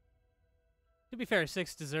 To be fair,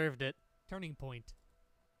 6 deserved it. Turning point.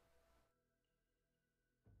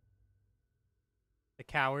 The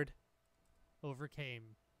coward.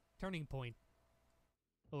 Overcame. Turning point.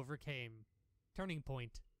 Overcame. Turning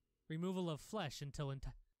point. Removal of flesh until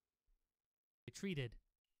retreated.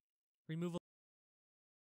 Removal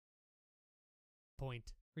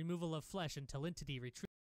point. Removal of flesh until entity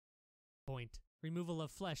retreat. Point. Removal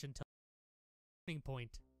of flesh until turning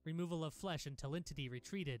point. Removal of flesh until entity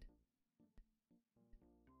retreated.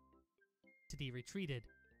 Entity retreated.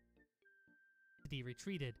 Entity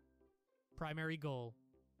retreated. Primary goal.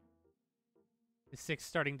 Is 6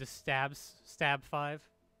 starting to stab 5?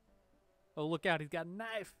 Oh, look out, he's got a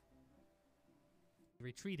knife!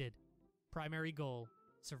 Retreated. Primary goal.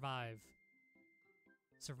 Survive.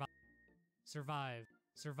 Survive. Survive.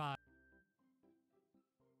 Survive.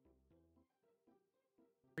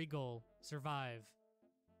 Primary goal. Survive.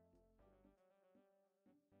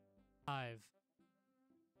 Survive.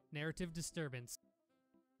 Narrative disturbance.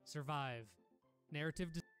 Survive.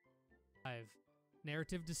 Survive.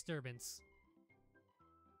 Narrative disturbance.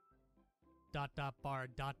 Dot dot bar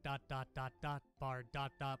dot dot dot dot dot bar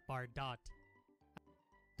dot dot bar dot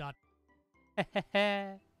dot.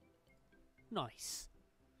 Nice.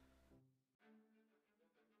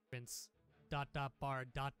 Dot dot bar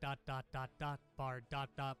dot dot dot dot dot bar dot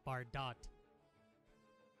dot bar dot.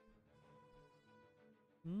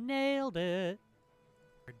 Nailed it.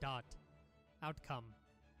 Dot. Outcome.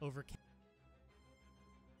 Overcame.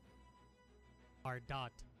 R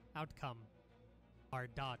dot. Outcome. R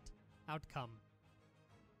dot. Outcome.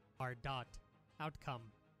 R dot. Outcome.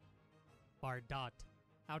 R dot.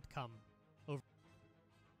 Outcome. Over.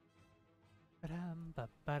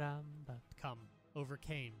 Come.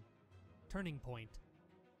 Overcame. Turning point.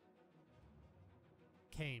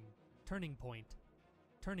 Came. Turning point.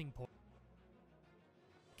 Turning point.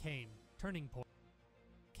 Came. Turning point.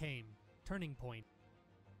 Came. Turning point.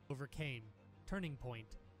 Overcame. Turning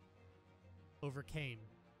point. Overcame.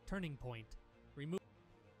 Turning point. Remove.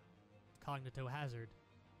 Cognitohazard.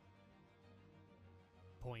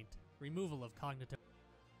 Point. Removal of cognito.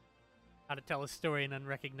 How to tell a story in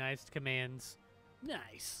unrecognized commands.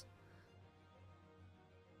 Nice.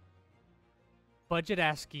 Budget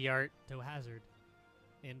ASCII art. To hazard.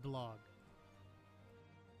 End log.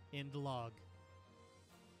 End log.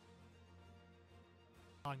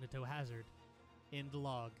 Cognitohazard. End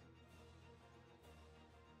log.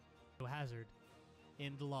 Hazard.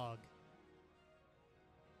 End log.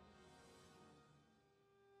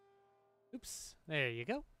 Oops. There you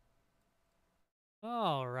go.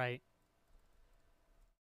 All right.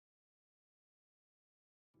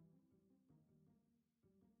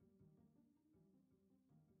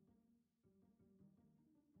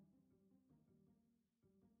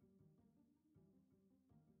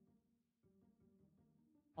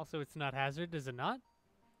 Also, it's not hazard, is it not?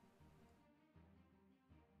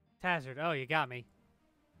 It's hazard. Oh, you got me.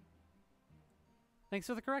 Thanks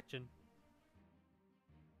for the correction.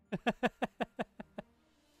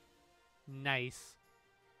 Nice.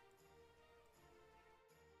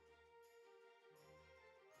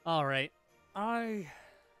 All right. I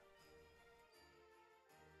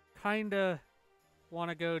kinda want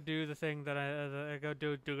to go do the thing that I go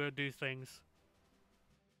do things.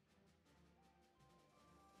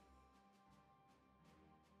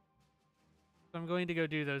 I'm going to go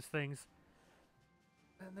do those things.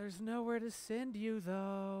 And there's nowhere to send you,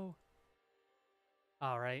 though.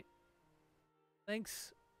 Alright.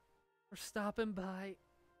 Thanks for stopping by.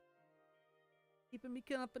 Keeping me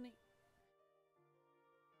company.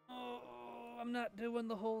 Oh, I'm not doing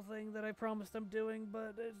the whole thing that I promised I'm doing,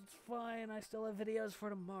 but it's fine. I still have videos for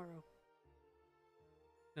tomorrow.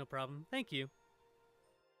 No problem. Thank you.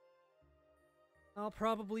 I'll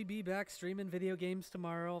probably be back streaming video games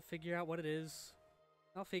tomorrow. I'll figure out what it is.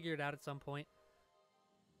 I'll figure it out at some point.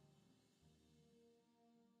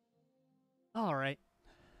 Alright.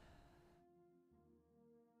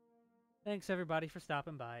 Thanks everybody for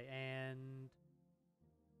stopping by, and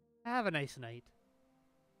have a nice night.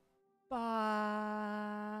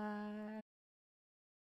 Bye.